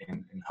Blackhawks in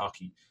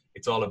hockey.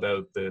 It's all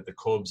about the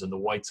Cubs and the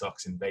White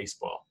Sox in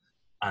baseball,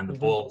 and the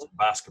Bulls in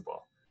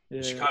basketball.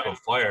 The Chicago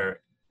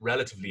Fire,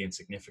 relatively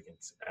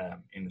insignificant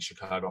in the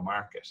Chicago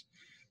market.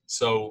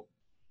 So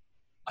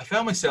I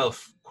found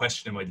myself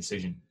questioning my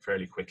decision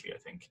fairly quickly, I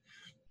think.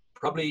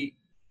 Probably,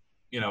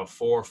 4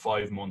 or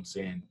 5 months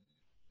in,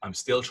 I'm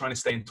still trying to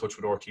stay in touch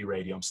with RT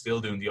Radio. I'm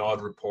still doing the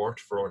odd report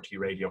for RT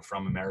Radio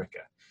from America.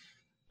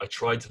 I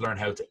tried to learn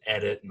how to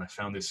edit, and I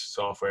found this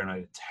software, and I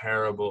had a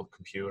terrible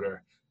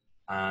computer.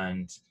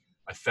 And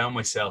I found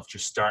myself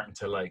just starting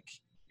to like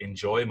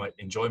enjoy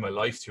my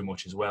life too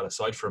much as well.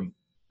 Aside from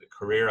the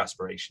career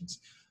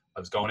aspirations, I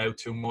was going out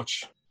too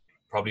much,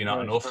 probably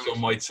not enough, some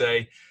might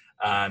say.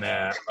 And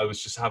I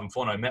was just having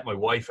fun. I met my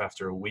wife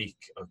after a week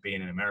of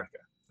being in America.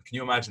 Can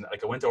you imagine that?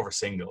 Like, I went over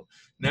single,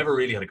 never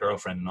really had a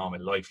girlfriend in all my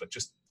life, like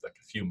just like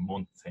a few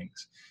month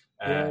things,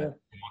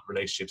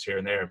 relationships here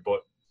and there, but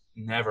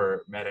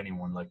never met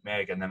anyone like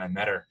Meg. And then I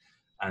met her,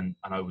 and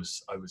I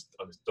was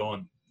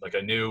done. Like,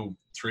 I knew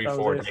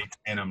 3-4 dates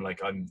in, I'm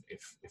like,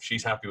 if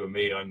she's happy with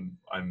me,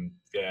 I'm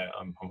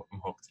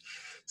hooked.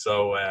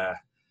 So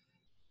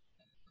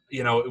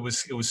it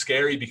was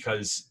scary,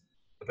 because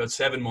about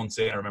 7 months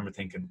in, I remember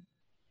thinking,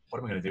 what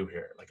am I going to do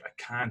here? Like, I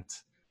can't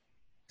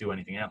do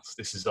anything else.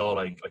 This is all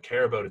I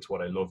care about. It's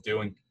what I love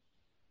doing.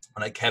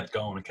 And I kept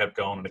going,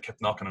 and I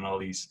kept knocking on all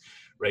these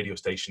radio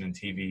station and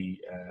TV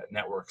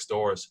network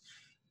stores,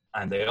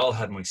 and they all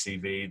had my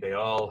CV. They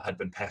all had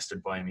been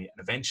pestered by me, and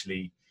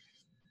eventually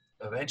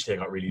I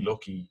got really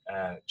lucky.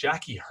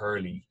 Jackie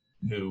Hurley,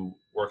 who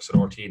works at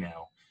RT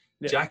now,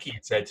 Jackie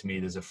had said to me,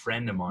 there's a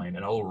friend of mine,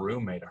 an old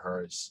roommate of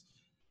hers,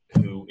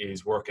 who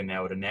is working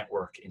now at a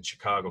network in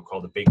Chicago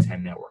called the Big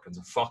Ten Network. It's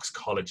a Fox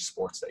College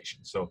sports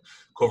station, so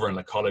covering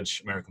like college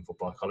American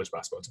football, college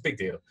basketball. It's a big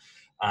deal.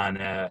 And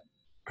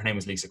her name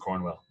was Lisa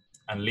Cornwell.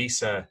 And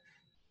Lisa,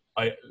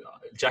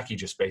 Jackie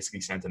just basically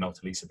sent a note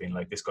to Lisa being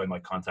like, this guy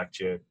might contact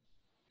you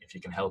if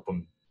you can help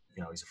him.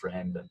 He's a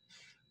friend. And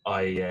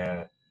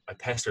I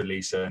pestered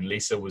Lisa, and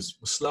Lisa was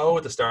slow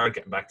at the start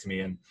getting back to me.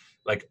 And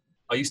like,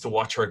 I used to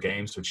watch her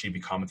games when she'd be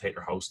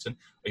commentator hosting.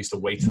 I used to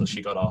wait till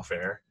she got off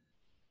air,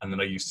 and then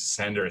I used to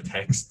send her a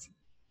text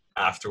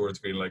afterwards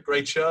being like,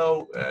 great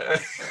show.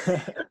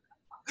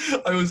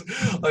 I was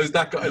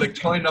that guy, like,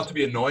 trying not to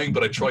be annoying,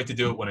 but I tried to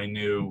do it when I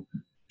knew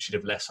she'd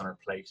have less on her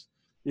plate.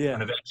 Yeah.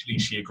 And eventually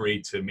she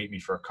agreed to meet me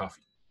for a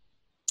coffee.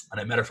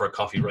 And I met her for a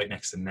coffee right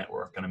next to the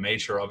network. And I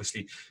made sure,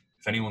 obviously,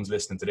 if anyone's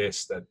listening to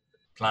this that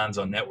plans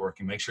on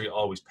networking, make sure you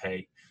always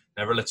pay.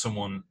 Never let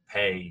someone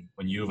pay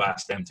when you've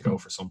asked them to go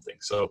for something.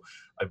 So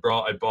I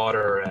bought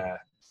her a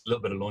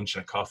little bit of lunch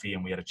and a coffee,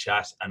 and we had a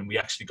chat, and we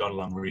actually got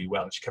along really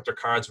well. She kept her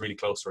cards really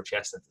close to her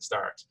chest at the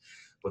start,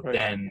 but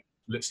then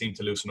it seemed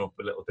to loosen up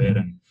a little bit.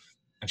 And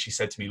she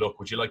said to me, look,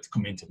 would you like to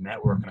come into the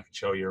network and I can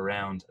show you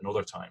around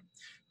another time?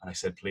 And I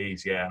said,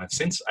 please, yeah. And I've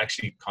since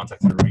actually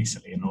contacted her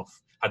recently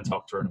enough. Hadn't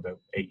talked to her in about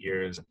 8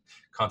 years, and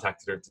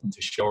contacted her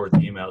to show her the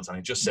emails. And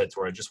I just said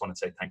to her, I just want to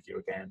say thank you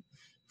again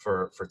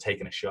for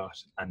taking a shot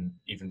and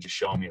even just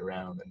showing me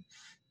around. And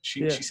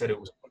she said it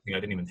was something I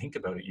didn't even think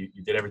about it. You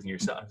did everything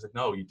yourself. I was like,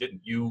 no, you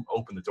didn't. You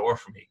opened the door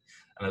for me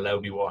and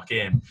allowed me to walk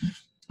in.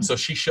 So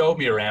she showed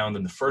me around,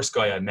 and the first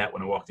guy I met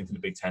when I walked into the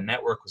Big Ten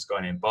Network was a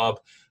guy named Bob,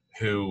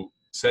 who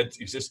said,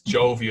 he was this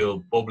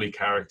jovial, bubbly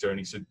character, and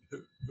he said,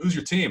 who's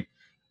your team?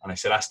 And I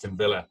said, Aston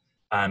Villa.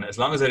 And as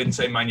long as I didn't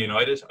say Man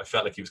United, I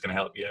felt like he was going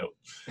to help me out.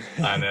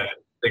 And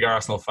big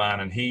Arsenal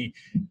fan. And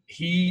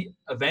he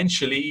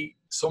eventually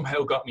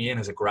somehow got me in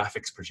as a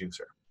graphics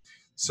producer.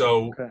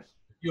 So a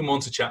few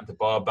months of chatting to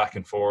Bob back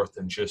and forth,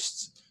 and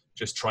just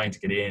trying to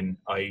get in.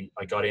 I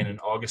got in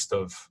August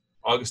of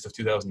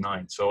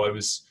 2009. So I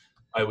was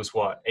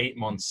 8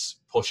 months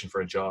pushing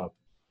for a job.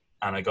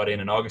 And I got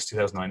in August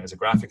 2009 as a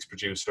graphics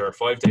producer,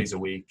 5 days a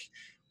week,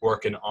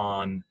 working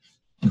on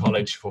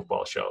college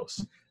football shows.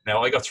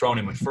 Now, I got thrown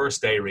in my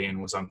first day, Rian,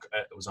 was on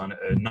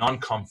a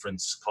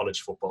non-conference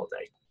college football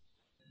day.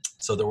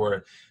 So there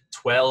were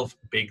 12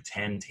 Big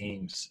Ten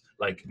teams,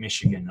 like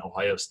Michigan,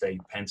 Ohio State,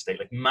 Penn State,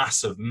 like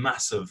massive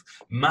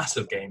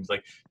games.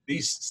 Like,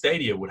 these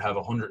stadia would have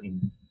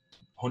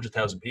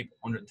 100,000 people,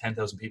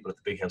 110,000 people at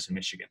the Big House in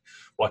Michigan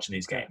watching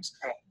these games.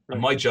 And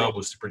my job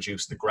was to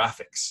produce the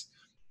graphics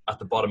at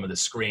the bottom of the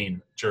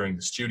screen during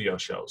the studio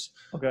shows.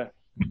 Okay.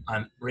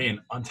 And Rian,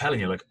 I'm telling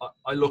you, like,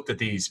 I looked at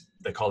these,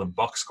 they call them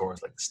box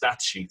scores, like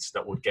stats sheets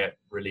that would get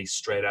released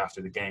straight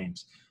after the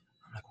games.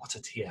 I'm like, what's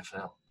a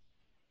TFL?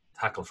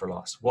 Tackle for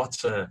loss.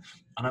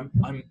 And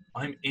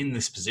I'm in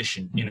this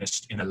position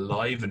in a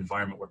live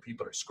environment where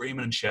people are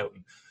screaming and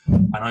shouting,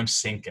 and I'm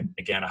sinking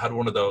again. I had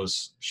one of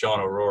those Sean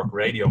O'Rourke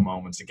radio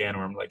moments again,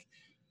 where I'm like,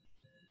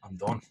 I'm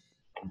done.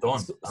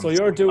 So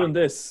you're doing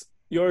this.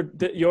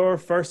 Your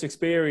first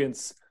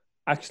experience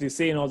actually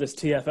seeing all this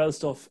TFL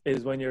stuff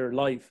is when you're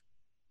live.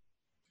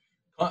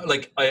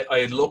 Like,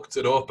 I looked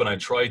it up and I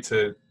tried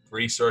to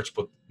research,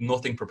 but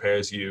nothing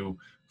prepares you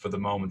for the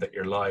moment that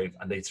you're live.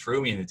 And they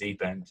threw me in the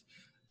deep end,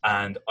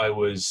 and I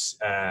was,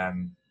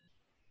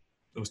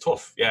 it was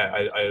tough. Yeah,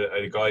 I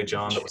had a guy,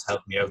 John, that was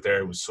helping me out there.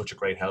 It was such a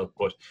great help.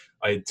 But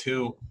I had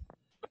two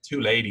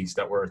ladies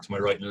that were to my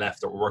right and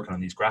left that were working on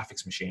these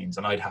graphics machines,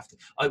 and I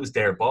was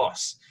their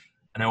boss.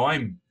 And now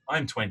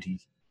I'm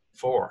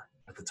 24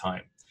 at the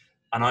time,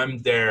 and I'm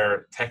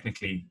there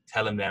technically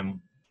telling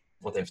them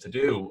what they have to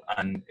do,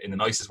 and in the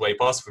nicest way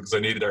possible because I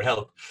needed their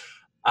help.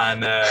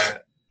 And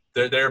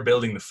they're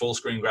building the full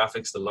screen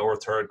graphics, the lower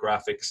third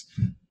graphics,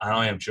 and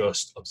I am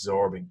just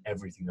absorbing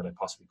everything that I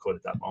possibly could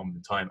at that moment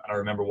in time. And I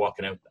remember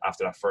walking out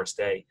after that first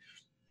day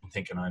and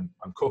thinking, I'm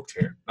cooked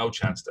here. No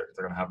chance they're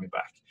going to have me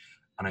back.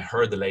 And I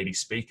heard the lady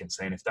speaking,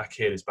 saying, if that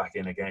kid is back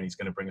in again, he's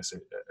going to bring us a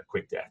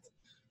quick death.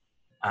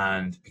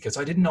 And because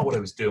I didn't know what I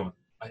was doing,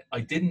 I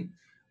didn't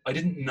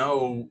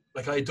know,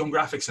 like I had done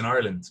graphics in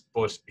Ireland,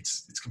 but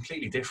it's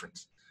completely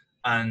different.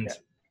 And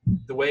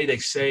the way they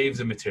save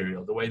the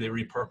material, the way they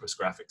repurpose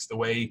graphics, the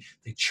way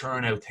they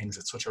churn out things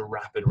at such a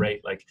rapid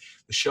rate, like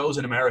the shows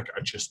in America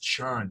are just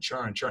churn.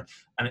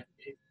 And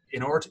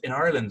in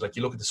Ireland, like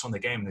you look at the Sunday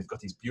game and they've got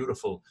these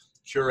beautiful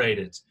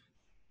curated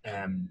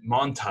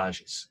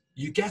montages.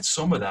 You get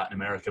some of that in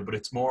America, but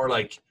it's more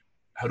like,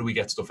 how do we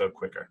get stuff out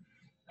quicker?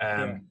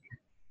 And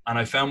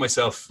I found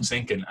myself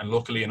sinking, and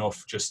luckily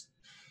enough, just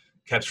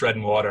kept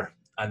treading water.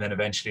 And then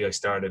eventually I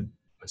started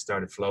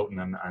floating,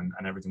 and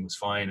everything was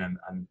fine.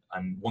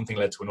 And one thing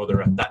led to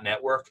another at that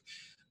network.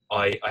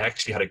 I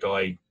actually had a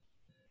guy,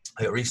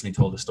 I recently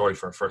told the story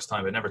for the first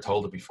time. I'd never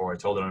told it before. I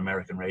told it on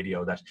American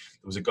radio that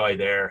there was a guy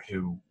there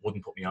who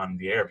wouldn't put me on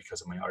the air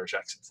because of my Irish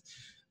accent.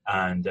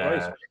 And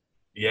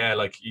yeah,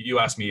 like you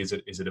asked me, is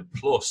it a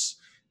plus?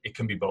 It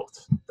can be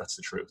both. That's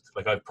the truth.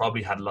 Like I've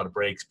probably had a lot of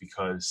breaks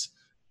because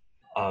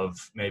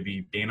of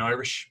maybe being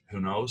Irish, who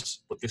knows?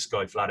 But this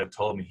guy flat out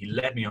told me, he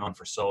led me on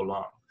for so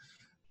long.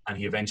 And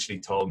he eventually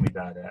told me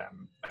that,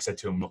 I said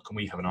to him, look, can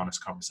we have an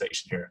honest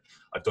conversation here?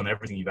 I've done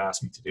everything you've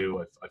asked me to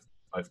do.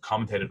 I've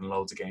commentated on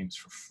loads of games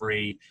for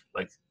free,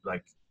 like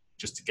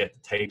just to get the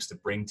tapes to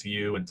bring to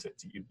you, and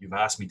you've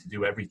asked me to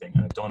do everything,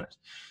 and I've done it.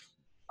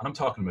 And I'm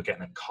talking about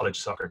getting a college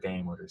soccer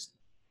game where there's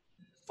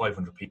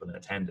 500 people in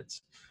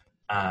attendance.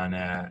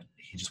 And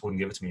he just wouldn't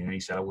give it to me. And he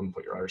said, I wouldn't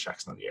put your Irish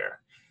accent on the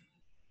air.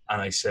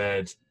 And I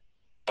said,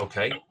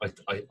 okay.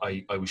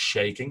 I was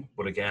shaking,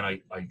 but again,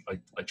 I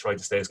tried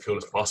to stay as cool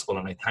as possible,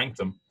 and I thanked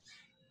him.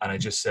 And I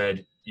just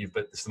said,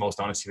 this is the most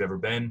honest you've ever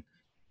been.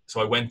 So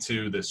I went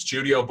to the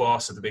studio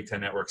boss at the Big Ten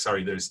Network.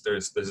 Sorry, there's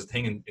a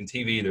thing in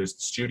TV, there's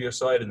the studio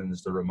side and then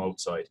there's the remote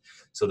side.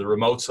 So the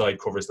remote side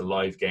covers the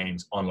live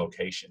games on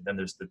location. Then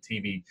there's the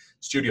TV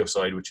studio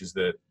side, which is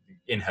the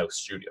in-house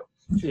studio.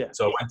 Yeah.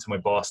 So I went to my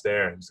boss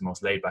there. He was the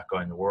most laid-back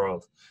guy in the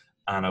world.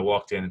 And I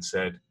walked in and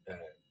said,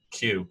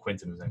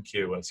 Quinton was in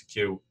Q. I said,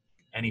 Q,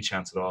 any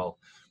chance at all,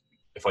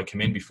 if I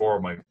come in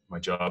before my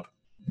job,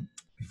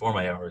 before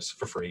my hours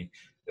for free,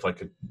 if I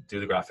could do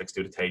the graphics,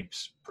 do the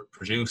tapes,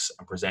 produce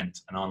and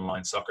present an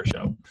online soccer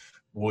show,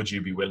 would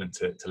you be willing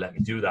to let me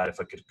do that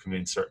if I could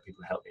convince certain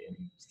people to help me? And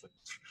he was like,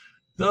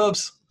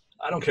 Dubs,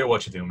 I don't care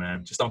what you do,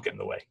 man. Just don't get in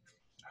the way.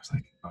 I was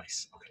like,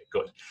 nice. Okay,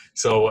 good.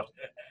 So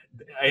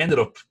I ended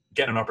up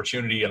getting an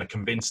opportunity, and I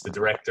convinced the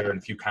director and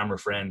a few camera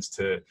friends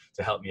to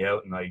help me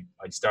out. And I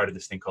started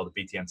this thing called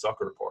the BTN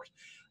Soccer Report.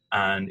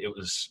 And it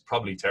was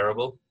probably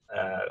terrible.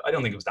 I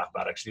don't think it was that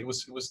bad, actually.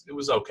 It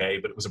was okay,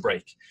 but it was a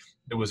break.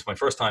 It was my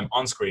first time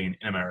on screen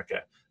in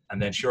America.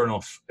 And then sure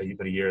enough,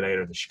 about a year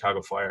later, the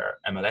Chicago Fire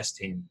MLS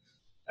team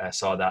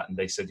saw that, and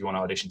they said, do you want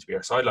to audition to be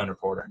our sideline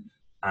reporter?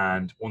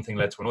 And one thing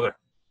led to another.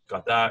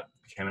 Got that,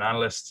 became an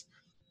analyst.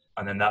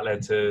 And then that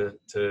led to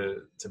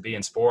be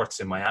in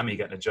sports in Miami,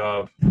 getting a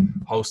job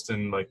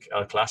hosting like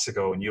El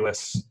Clasico and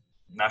US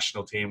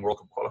national team World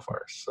Cup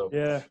qualifiers. So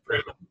yeah,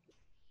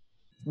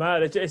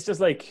 man, it's just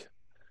like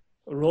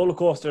a roller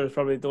coaster is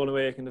probably the only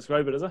way I can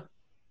describe it, is it?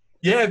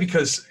 Yeah,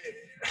 because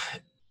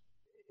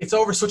it's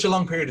over such a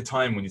long period of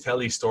time. When you tell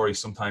these stories,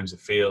 sometimes it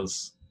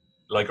feels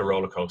like a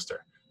roller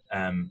coaster.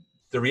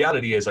 The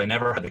reality is I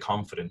never had the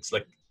confidence.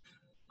 Like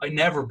I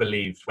never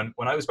believed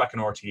when I was back in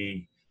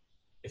RTE,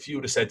 if you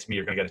would have said to me,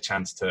 you're going to get a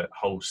chance to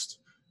host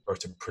or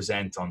to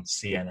present on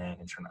CNN,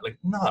 internet, like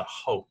not a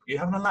hope. You're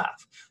having a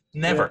laugh.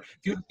 Never. Yeah.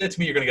 If you said to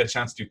me, you're going to get a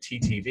chance to do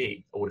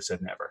TTV, I would have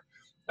said never.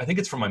 I think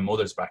it's from my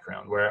mother's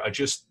background where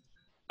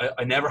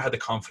I never had the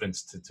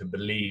confidence to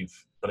believe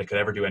that I could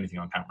ever do anything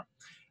on camera.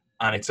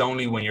 And it's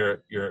only when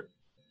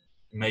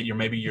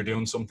maybe you're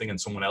doing something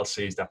and someone else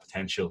sees that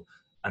potential,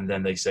 and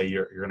then they say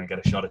you're going to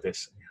get a shot at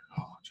this. And you're,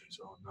 oh, geez,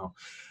 oh no.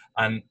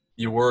 And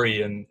you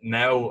worry. And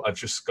now I've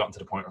just gotten to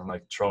the point where I'm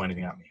like, throw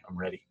anything at me. I'm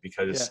ready,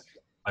 because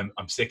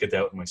I'm sick of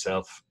doubting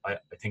myself. I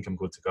think I'm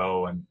good to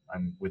go. And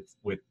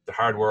with the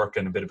hard work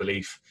and a bit of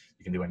belief,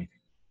 you can do anything.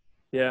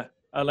 Yeah.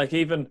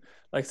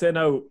 Say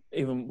now,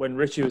 even when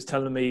Richie was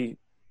telling me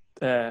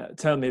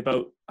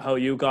about how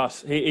you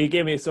got, he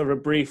gave me sort of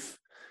a brief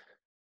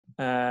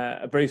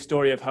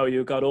story of how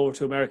you got over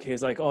to America.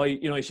 He's like, oh,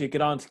 you should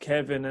get on to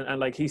Kevin, and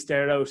like he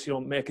started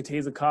out, making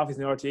teas and coffees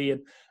in the RTE,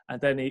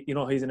 and then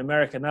he's in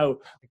America now.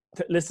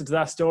 Listen to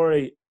that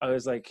story. I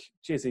was like,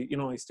 geez, he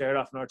started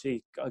off in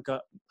RTE,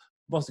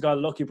 must have got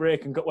a lucky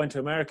break and went to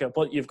America.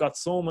 But you've got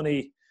so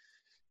many,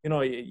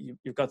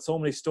 you've got so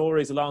many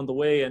stories along the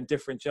way, and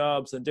different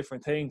jobs and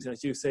different things. And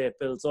as you say, it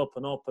builds up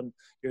and up, and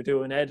you're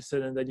doing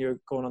editing, and then you're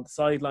going on the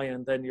sideline,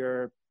 and then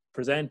you're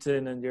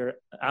presenting, and you're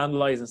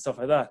analysing stuff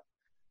like that.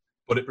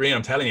 But Rian,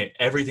 I'm telling you,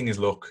 everything is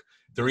luck.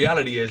 The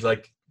reality is,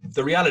 like,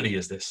 the reality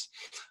is this: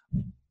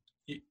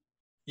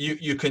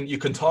 you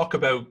can talk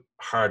about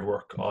hard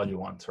work all you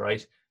want,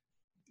 right?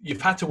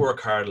 You've had to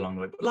work hard along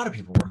the way. But a lot of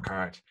people work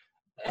hard.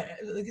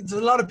 There's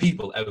a lot of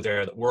people out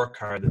there that work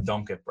hard that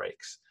don't get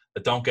breaks,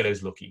 that don't get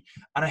as lucky.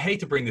 And I hate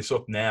to bring this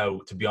up now,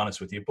 to be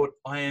honest with you, but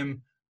I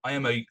am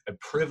a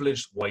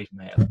privileged white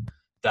male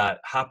that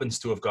happens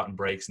to have gotten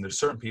breaks. And there's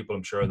certain people,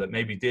 I'm sure, that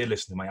maybe did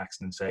listen to my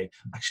accent and say,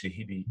 actually,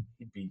 he'd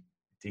be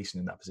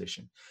decent in that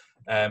position.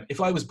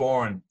 If I was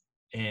born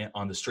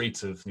on the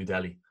streets of New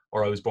Delhi,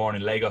 or I was born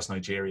in Lagos,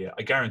 Nigeria,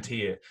 I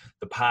guarantee you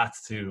the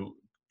path to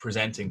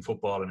presenting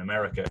football in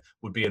America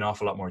would be an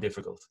awful lot more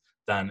difficult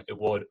than it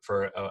would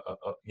for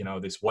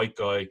this white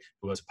guy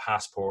who has a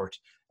passport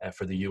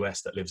for the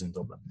US that lives in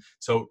Dublin.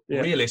 So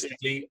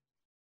realistically,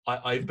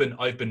 I've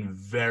been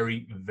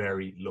very,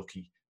 very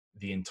lucky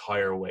the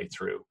entire way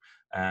through.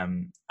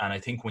 And I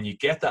think when you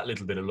get that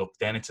little bit of luck,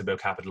 then it's about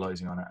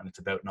capitalizing on it, and it's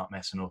about not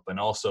messing up, and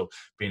also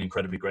being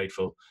incredibly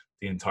grateful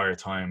the entire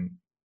time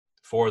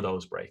for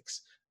those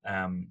breaks.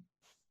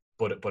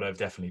 But I've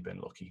definitely been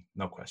lucky,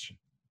 no question.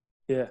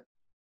 Yeah.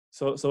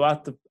 So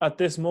at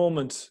this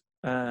moment,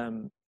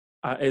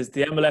 is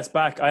the MLS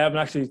back? I haven't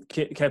actually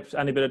kept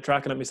any bit of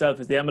tracking it myself.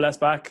 Is the MLS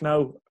back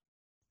now?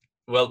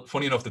 Well,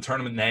 funny enough, the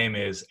tournament name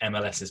is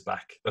MLS is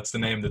back. That's the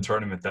name of the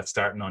tournament that's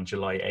starting on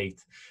July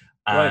 8th.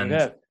 And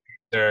right,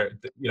 they're,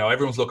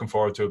 everyone's looking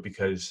forward to it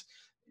because,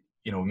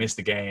 we missed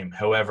the game.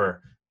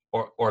 However,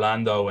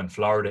 Orlando and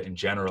Florida in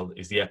general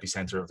is the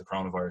epicenter of the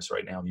coronavirus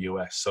right now in the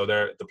US. So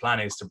the plan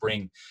is to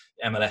bring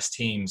MLS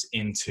teams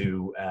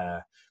into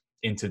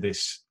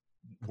this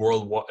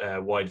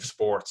worldwide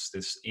sports,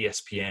 this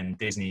ESPN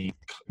Disney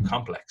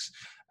complex,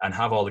 and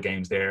have all the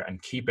games there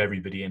and keep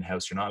everybody in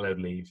house. You're not allowed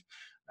to leave.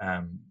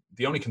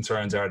 The only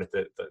concerns are that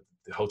the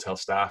hotel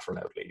staff are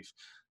allowed to leave.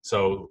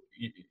 So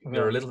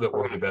they're a little bit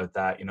worried about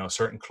that.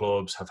 Certain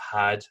clubs have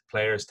had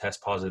players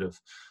test positive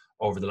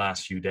over the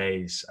last few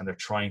days, and they're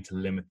trying to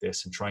limit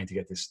this and trying to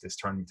get this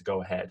tournament to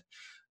go ahead.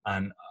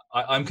 And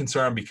I'm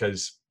concerned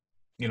because,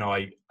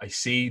 I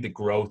see the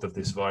growth of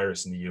this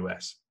virus in the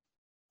US,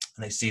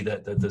 and I see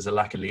that there's a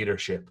lack of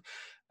leadership,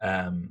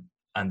 and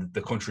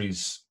the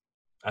country's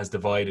as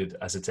divided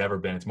as it's ever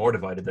been. It's more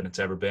divided than it's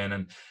ever been.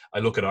 And I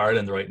look at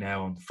Ireland right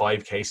now, and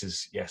 5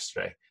 cases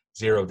yesterday,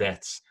 0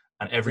 deaths,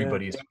 and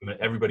everybody's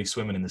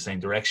swimming in the same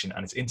direction.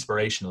 And it's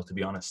inspirational, to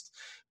be honest,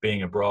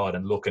 being abroad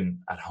and looking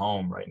at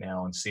home right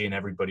now and seeing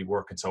everybody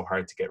working so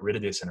hard to get rid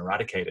of this and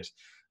eradicate it.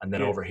 And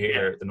then over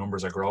here, the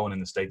numbers are growing in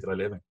the state that I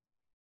live in.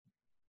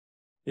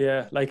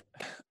 Yeah, like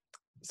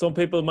some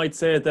people might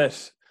say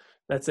that,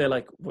 let's say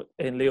like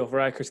in Leo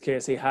Varadkar's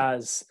case, he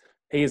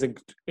is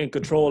in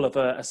control of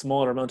a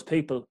smaller amount of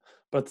people.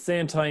 But at the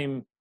same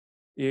time,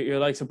 your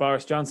likes of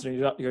Boris Johnson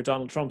and your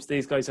Donald Trumps,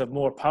 these guys have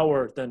more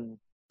power than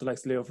the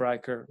likes of Leo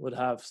Varadkar would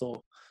have.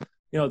 So,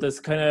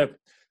 there's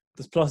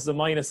pluses and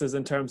minuses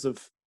in terms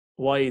of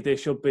why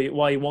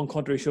one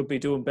country should be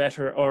doing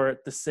better or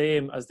the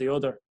same as the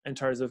other in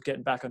terms of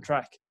getting back on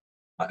track.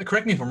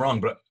 Correct me if I'm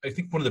wrong, but I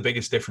think one of the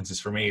biggest differences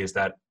for me is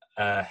that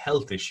a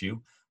health issue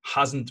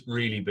hasn't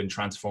really been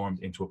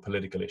transformed into a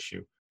political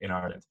issue in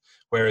Ireland,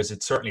 whereas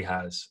it certainly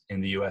has in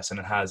the US, and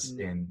it has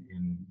in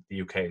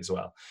the UK as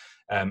well.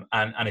 And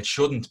it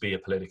shouldn't be a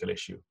political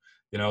issue.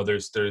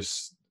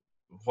 There's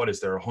what is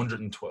there,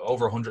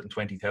 over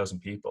 120,000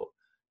 people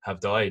have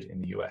died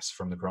in the US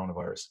from the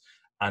coronavirus,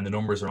 and the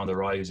numbers are on the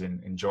rise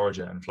in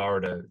Georgia and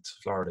Florida.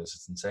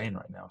 It's insane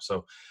right now.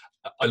 So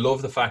I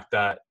love the fact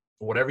that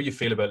whatever you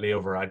feel about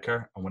Leo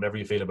Varadkar and whatever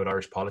you feel about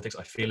Irish politics,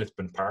 I feel it's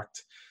been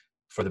parked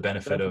for the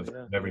benefit of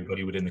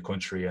everybody within the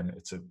country, and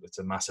it's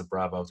a massive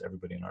bravo to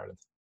everybody in Ireland.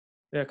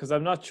 Yeah, because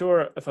I'm not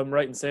sure if I'm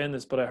right in saying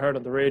this, but I heard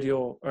on the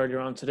radio earlier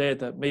on today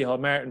that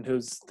Micheál Martin,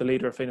 who's the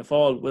leader of Fianna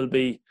Fáil,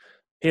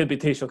 he'll be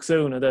Taoiseach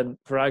soon, and then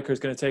Varadkar is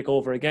going to take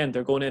over again.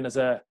 They're going in as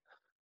a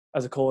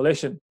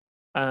coalition,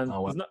 and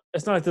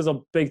it's not like there's a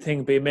big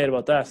thing being made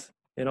about that.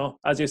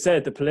 As you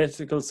said, the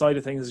political side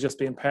of things is just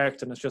being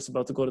parked, and it's just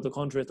about the good of the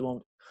country at the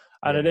moment.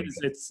 And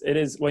it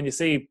is when you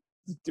see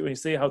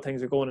how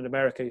things are going in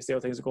America, you see how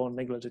things are going in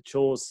England. It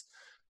shows,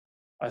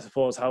 I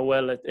suppose, how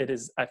well it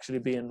is actually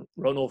being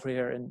run over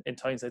here in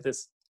times like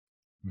this.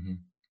 Mm-hmm.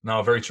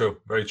 No, very true,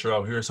 very true.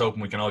 I'm here's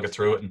hoping we can all get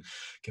through it and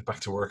get back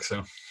to work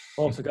soon.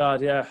 Hope to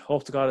God, yeah.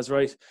 Hope to God is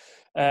right.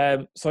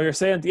 So you're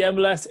saying the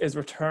MLS is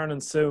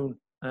returning soon,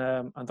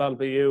 and that'll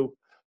be you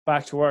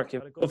back to work.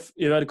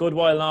 You've had a good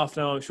while off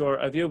now, I'm sure.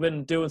 Have you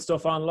been doing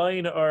stuff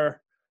online or?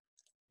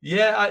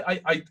 Yeah,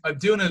 I'm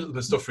doing a little bit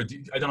of stuff for.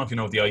 I don't know if you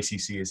know what the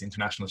ICC is,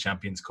 International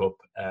Champions Cup.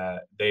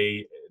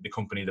 The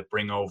company that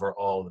bring over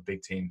all the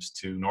big teams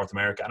to North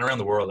America and around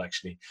the world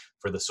actually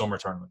for the summer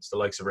tournaments. The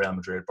likes of Real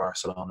Madrid,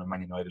 Barcelona, and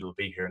Man United will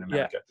be here in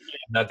America.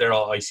 Yeah. They're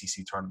all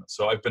ICC tournaments.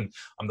 So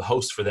I'm the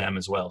host for them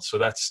as well.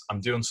 So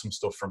I'm doing some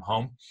stuff from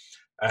home.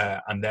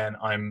 And then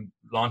I'm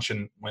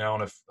launching my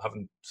own, I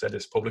haven't said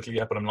this publicly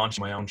yet, but I'm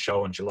launching my own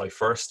show on July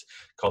 1st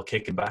called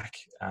Kicking Back.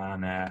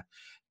 And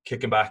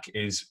Kicking Back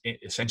is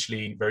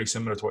essentially very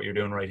similar to what you're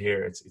doing right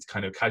here. It's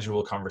kind of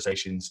casual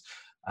conversations.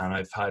 And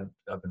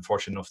I've been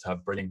fortunate enough to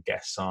have brilliant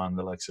guests on,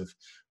 the likes of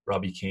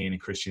Robbie Keane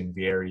and Christian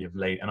Vieri of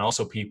late, and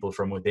also people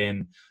from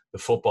within the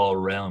football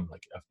realm,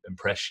 like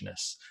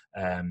impressionists,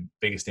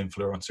 biggest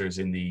influencers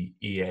in the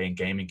EA and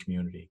gaming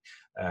community.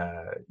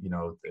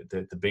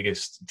 The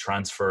biggest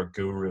transfer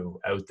guru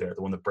out there,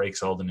 the one that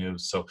breaks all the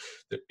news. So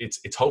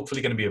it's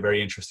hopefully going to be a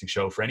very interesting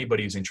show for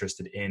anybody who's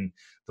interested in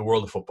the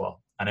world of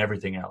football and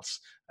everything else.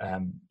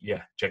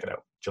 Check it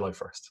out, July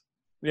 1st.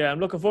 Yeah,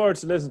 I'm looking forward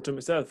to listening to it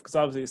myself, because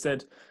obviously you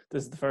said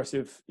this is the first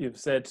you've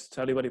said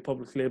to anybody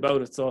publicly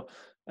about it. So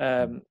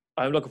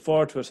I'm looking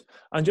forward to it.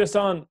 And just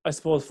on, I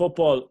suppose,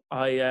 football,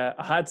 I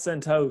had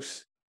sent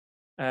out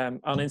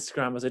on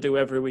Instagram, as I do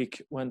every week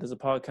when there's a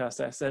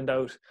podcast, I send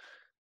out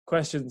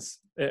questions,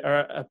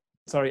 a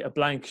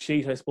blank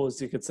sheet, I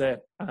suppose you could say,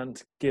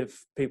 and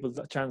give people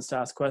a chance to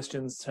ask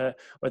questions, to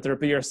whether it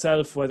be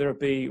yourself, whether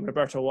it be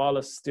Roberto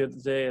Wallace the other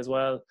day as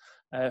well,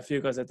 a few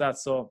guys like that.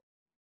 So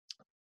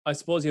I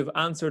suppose you've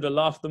answered a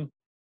lot of them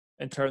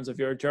in terms of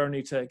your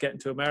journey to getting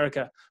to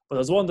America. But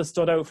there's one that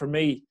stood out for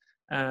me.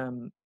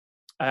 I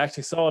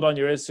actually saw it on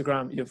your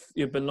Instagram.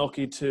 You've been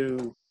lucky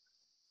to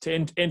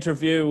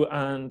interview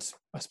and,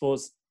 I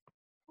suppose,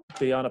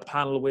 be on a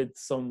panel with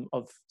some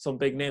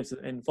big names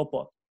in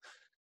football.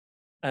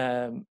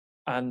 And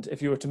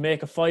if you were to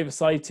make a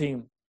 5-a-side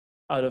team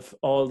out of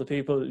all the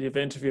people you've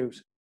interviewed,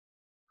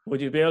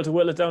 would you be able to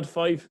whittle it down to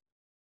 5?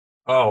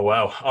 Oh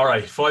wow! All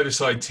right,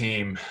 5-a-side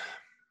team.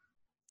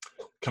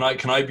 Can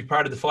I be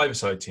part of the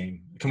 5-a-side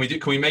team? Can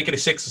we make it a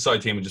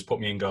 6-a-side team and just put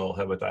me in goal?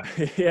 How about that?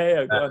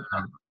 Yeah, go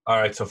on. All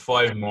right, so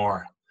 5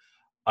 more.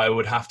 I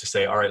would have to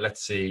say, all right,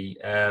 let's see.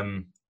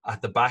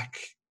 At the back,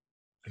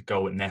 I'd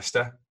go with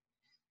Nesta.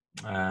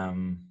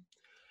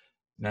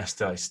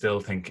 Nesta, I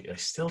still think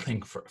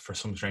for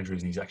some strange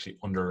reason he's actually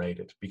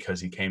underrated, because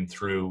he came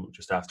through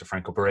just after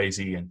Franco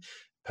Baresi and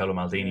Paolo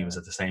Maldini was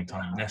at the same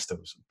time. Nesta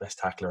was the best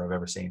tackler I've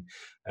ever seen.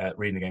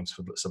 Reading the game's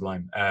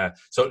sublime.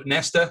 So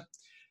Nesta,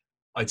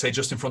 I'd say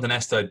just in front of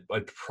Nesta,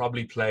 I'd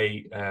probably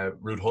play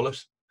Ruud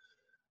Gullit.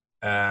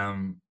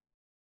 On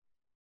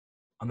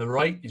the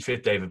right, you'd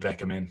fit David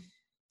Beckham in,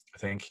 I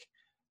think.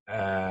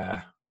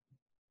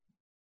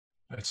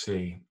 Let's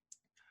see.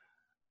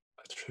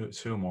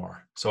 Two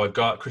more. So I've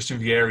got Christian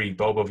Vieri,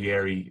 Bobo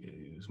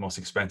Vieri, who's the most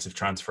expensive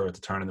transfer at the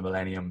turn of the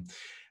millennium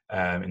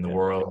in the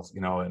world.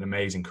 You know, an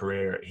amazing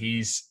career.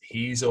 He's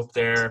up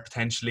there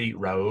potentially.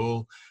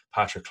 Raul,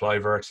 Patrick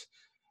Kluivert.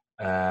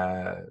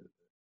 Let's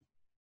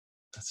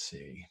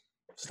see.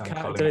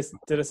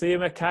 Did I see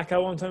him at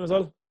Kaká one time as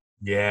well?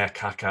 Yeah,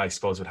 Kaká, I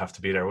suppose, would have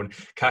to be there.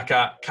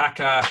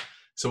 Kaká.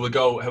 So we'll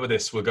go. How about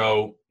this? We'll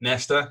go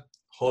Nesta,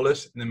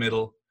 Gullit in the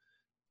middle,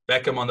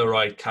 Beckham on the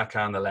right,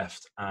 Kaká on the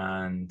left,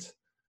 and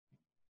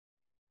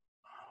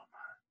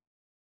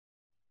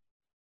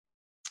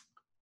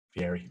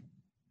Vieri.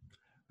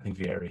 I think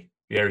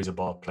Vieri's a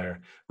ball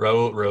player.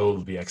 Raul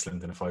would be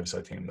excellent in a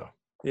 5-a-side team, though.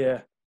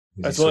 Yeah,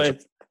 that's why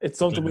it's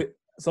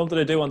something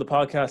I do on the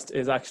podcast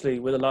is actually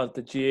with a lot of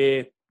the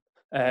GA,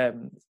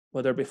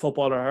 whether it be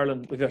football or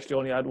hurling. We've actually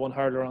only had one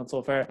hurler on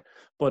so far,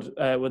 but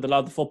with a lot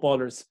of the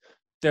footballers,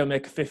 they'll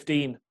make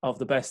 15 of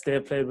the best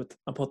they've played with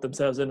and put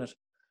themselves in it.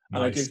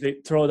 And nice. I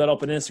usually throw that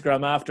up on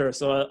Instagram after.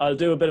 So I'll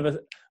do a bit of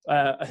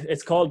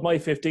it's called My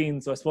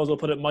 15, so I suppose we'll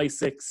put it My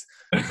 6.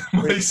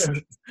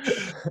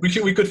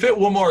 We could fit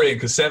one more in,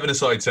 because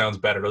 7-a-side sounds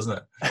better, doesn't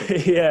it?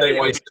 Yeah.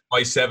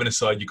 My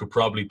 7-a-side, you could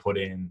probably put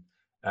in.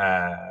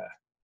 I'm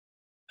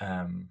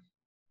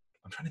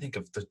trying to think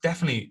of. There's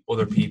definitely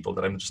other people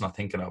that I'm just not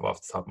thinking of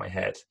off the top of my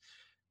head.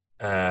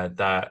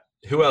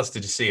 Who else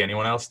did you see?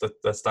 Anyone else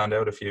that stand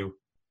out? A few.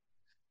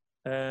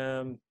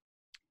 I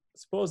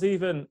suppose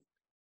even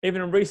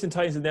in recent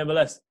times in the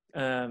MLS.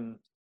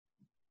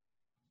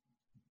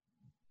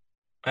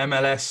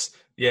 MLS,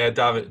 yeah,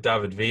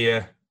 David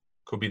Villa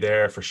could be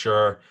there for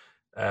sure.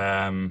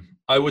 I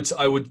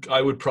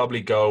would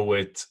probably go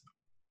with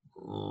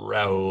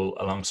Raul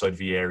alongside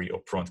Vieri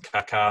up front,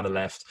 Kaká on the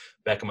left,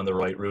 Beckham on the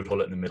right, Ruud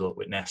Gullit in the middle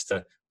with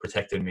Nesta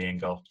protecting me in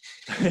goal.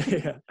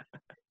 Yeah,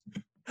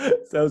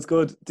 sounds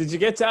good. Did you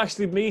get to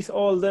actually meet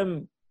all of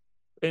them,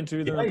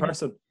 interview them in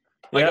person?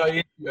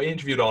 I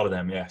interviewed all of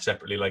them,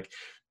 separately. Like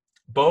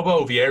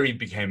Bobo Vieri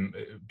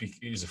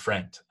he's a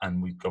friend,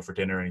 and we go for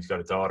dinner, and he's got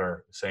a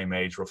daughter same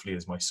age roughly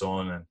as my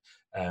son,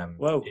 and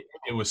wow.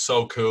 It was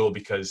so cool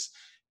because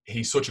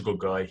he's such a good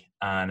guy,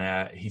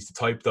 and he's the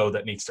type though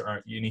that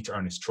you need to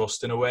earn his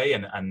trust in a way,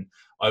 and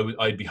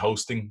I'd be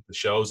hosting the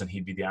shows and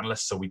he'd be the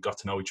analyst, so we got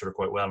to know each other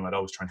quite well, and I'd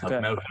always try and help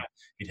him out.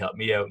 He'd help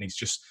me out, and he's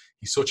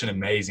such an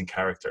amazing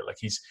character. Like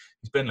he's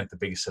been like the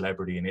biggest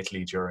celebrity in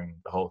Italy during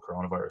the whole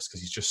coronavirus,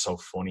 because he's just so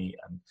funny,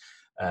 and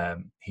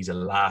he's a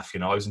laugh. You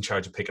know, I was in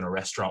charge of picking a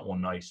restaurant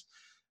one night,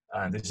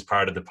 and this is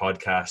part of the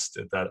podcast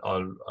that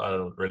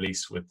I'll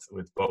release with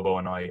Bobo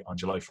and I on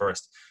July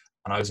 1st.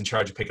 And I was in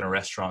charge of picking a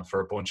restaurant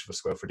for a bunch of us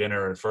to go out for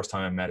dinner. And the first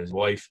time I met his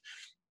wife,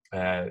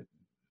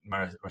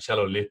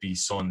 Marcello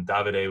Lippi's son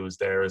Davide was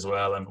there as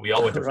well, and we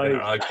all went to dinner.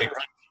 And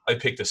I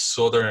picked a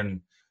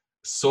southern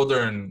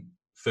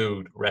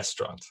food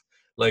restaurant,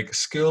 like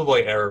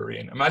schoolboy error.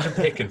 Imagine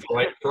picking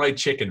fried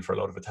chicken for a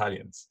lot of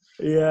Italians.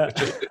 Yeah, it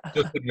just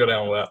didn't go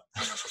down well.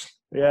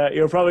 Yeah,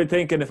 you're probably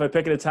thinking if I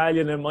pick an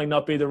Italian, it might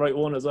not be the right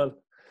one as well.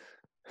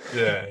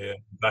 Yeah,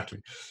 exactly.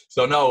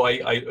 So no,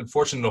 I'm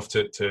fortunate enough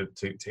to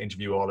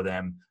interview all of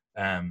them.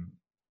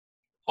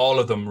 All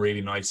of them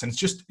really nice. And it's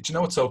just, you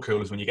know what's so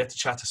cool is when you get to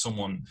chat to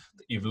someone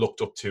that you've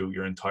looked up to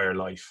your entire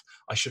life.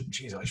 I should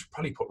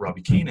probably put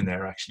Robbie Keane in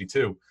there actually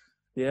too.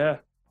 Yeah.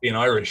 Being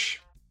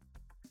Irish.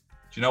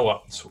 Do you know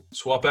what?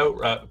 Swap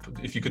out,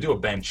 if you could do a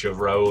bench of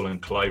Raoul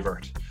and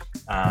Kluivert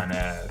and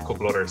a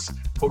couple others,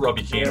 put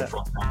Robbie Keane up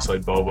front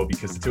alongside Bobo,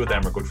 because the two of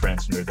them are good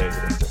friends from their days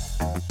at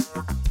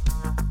Inter.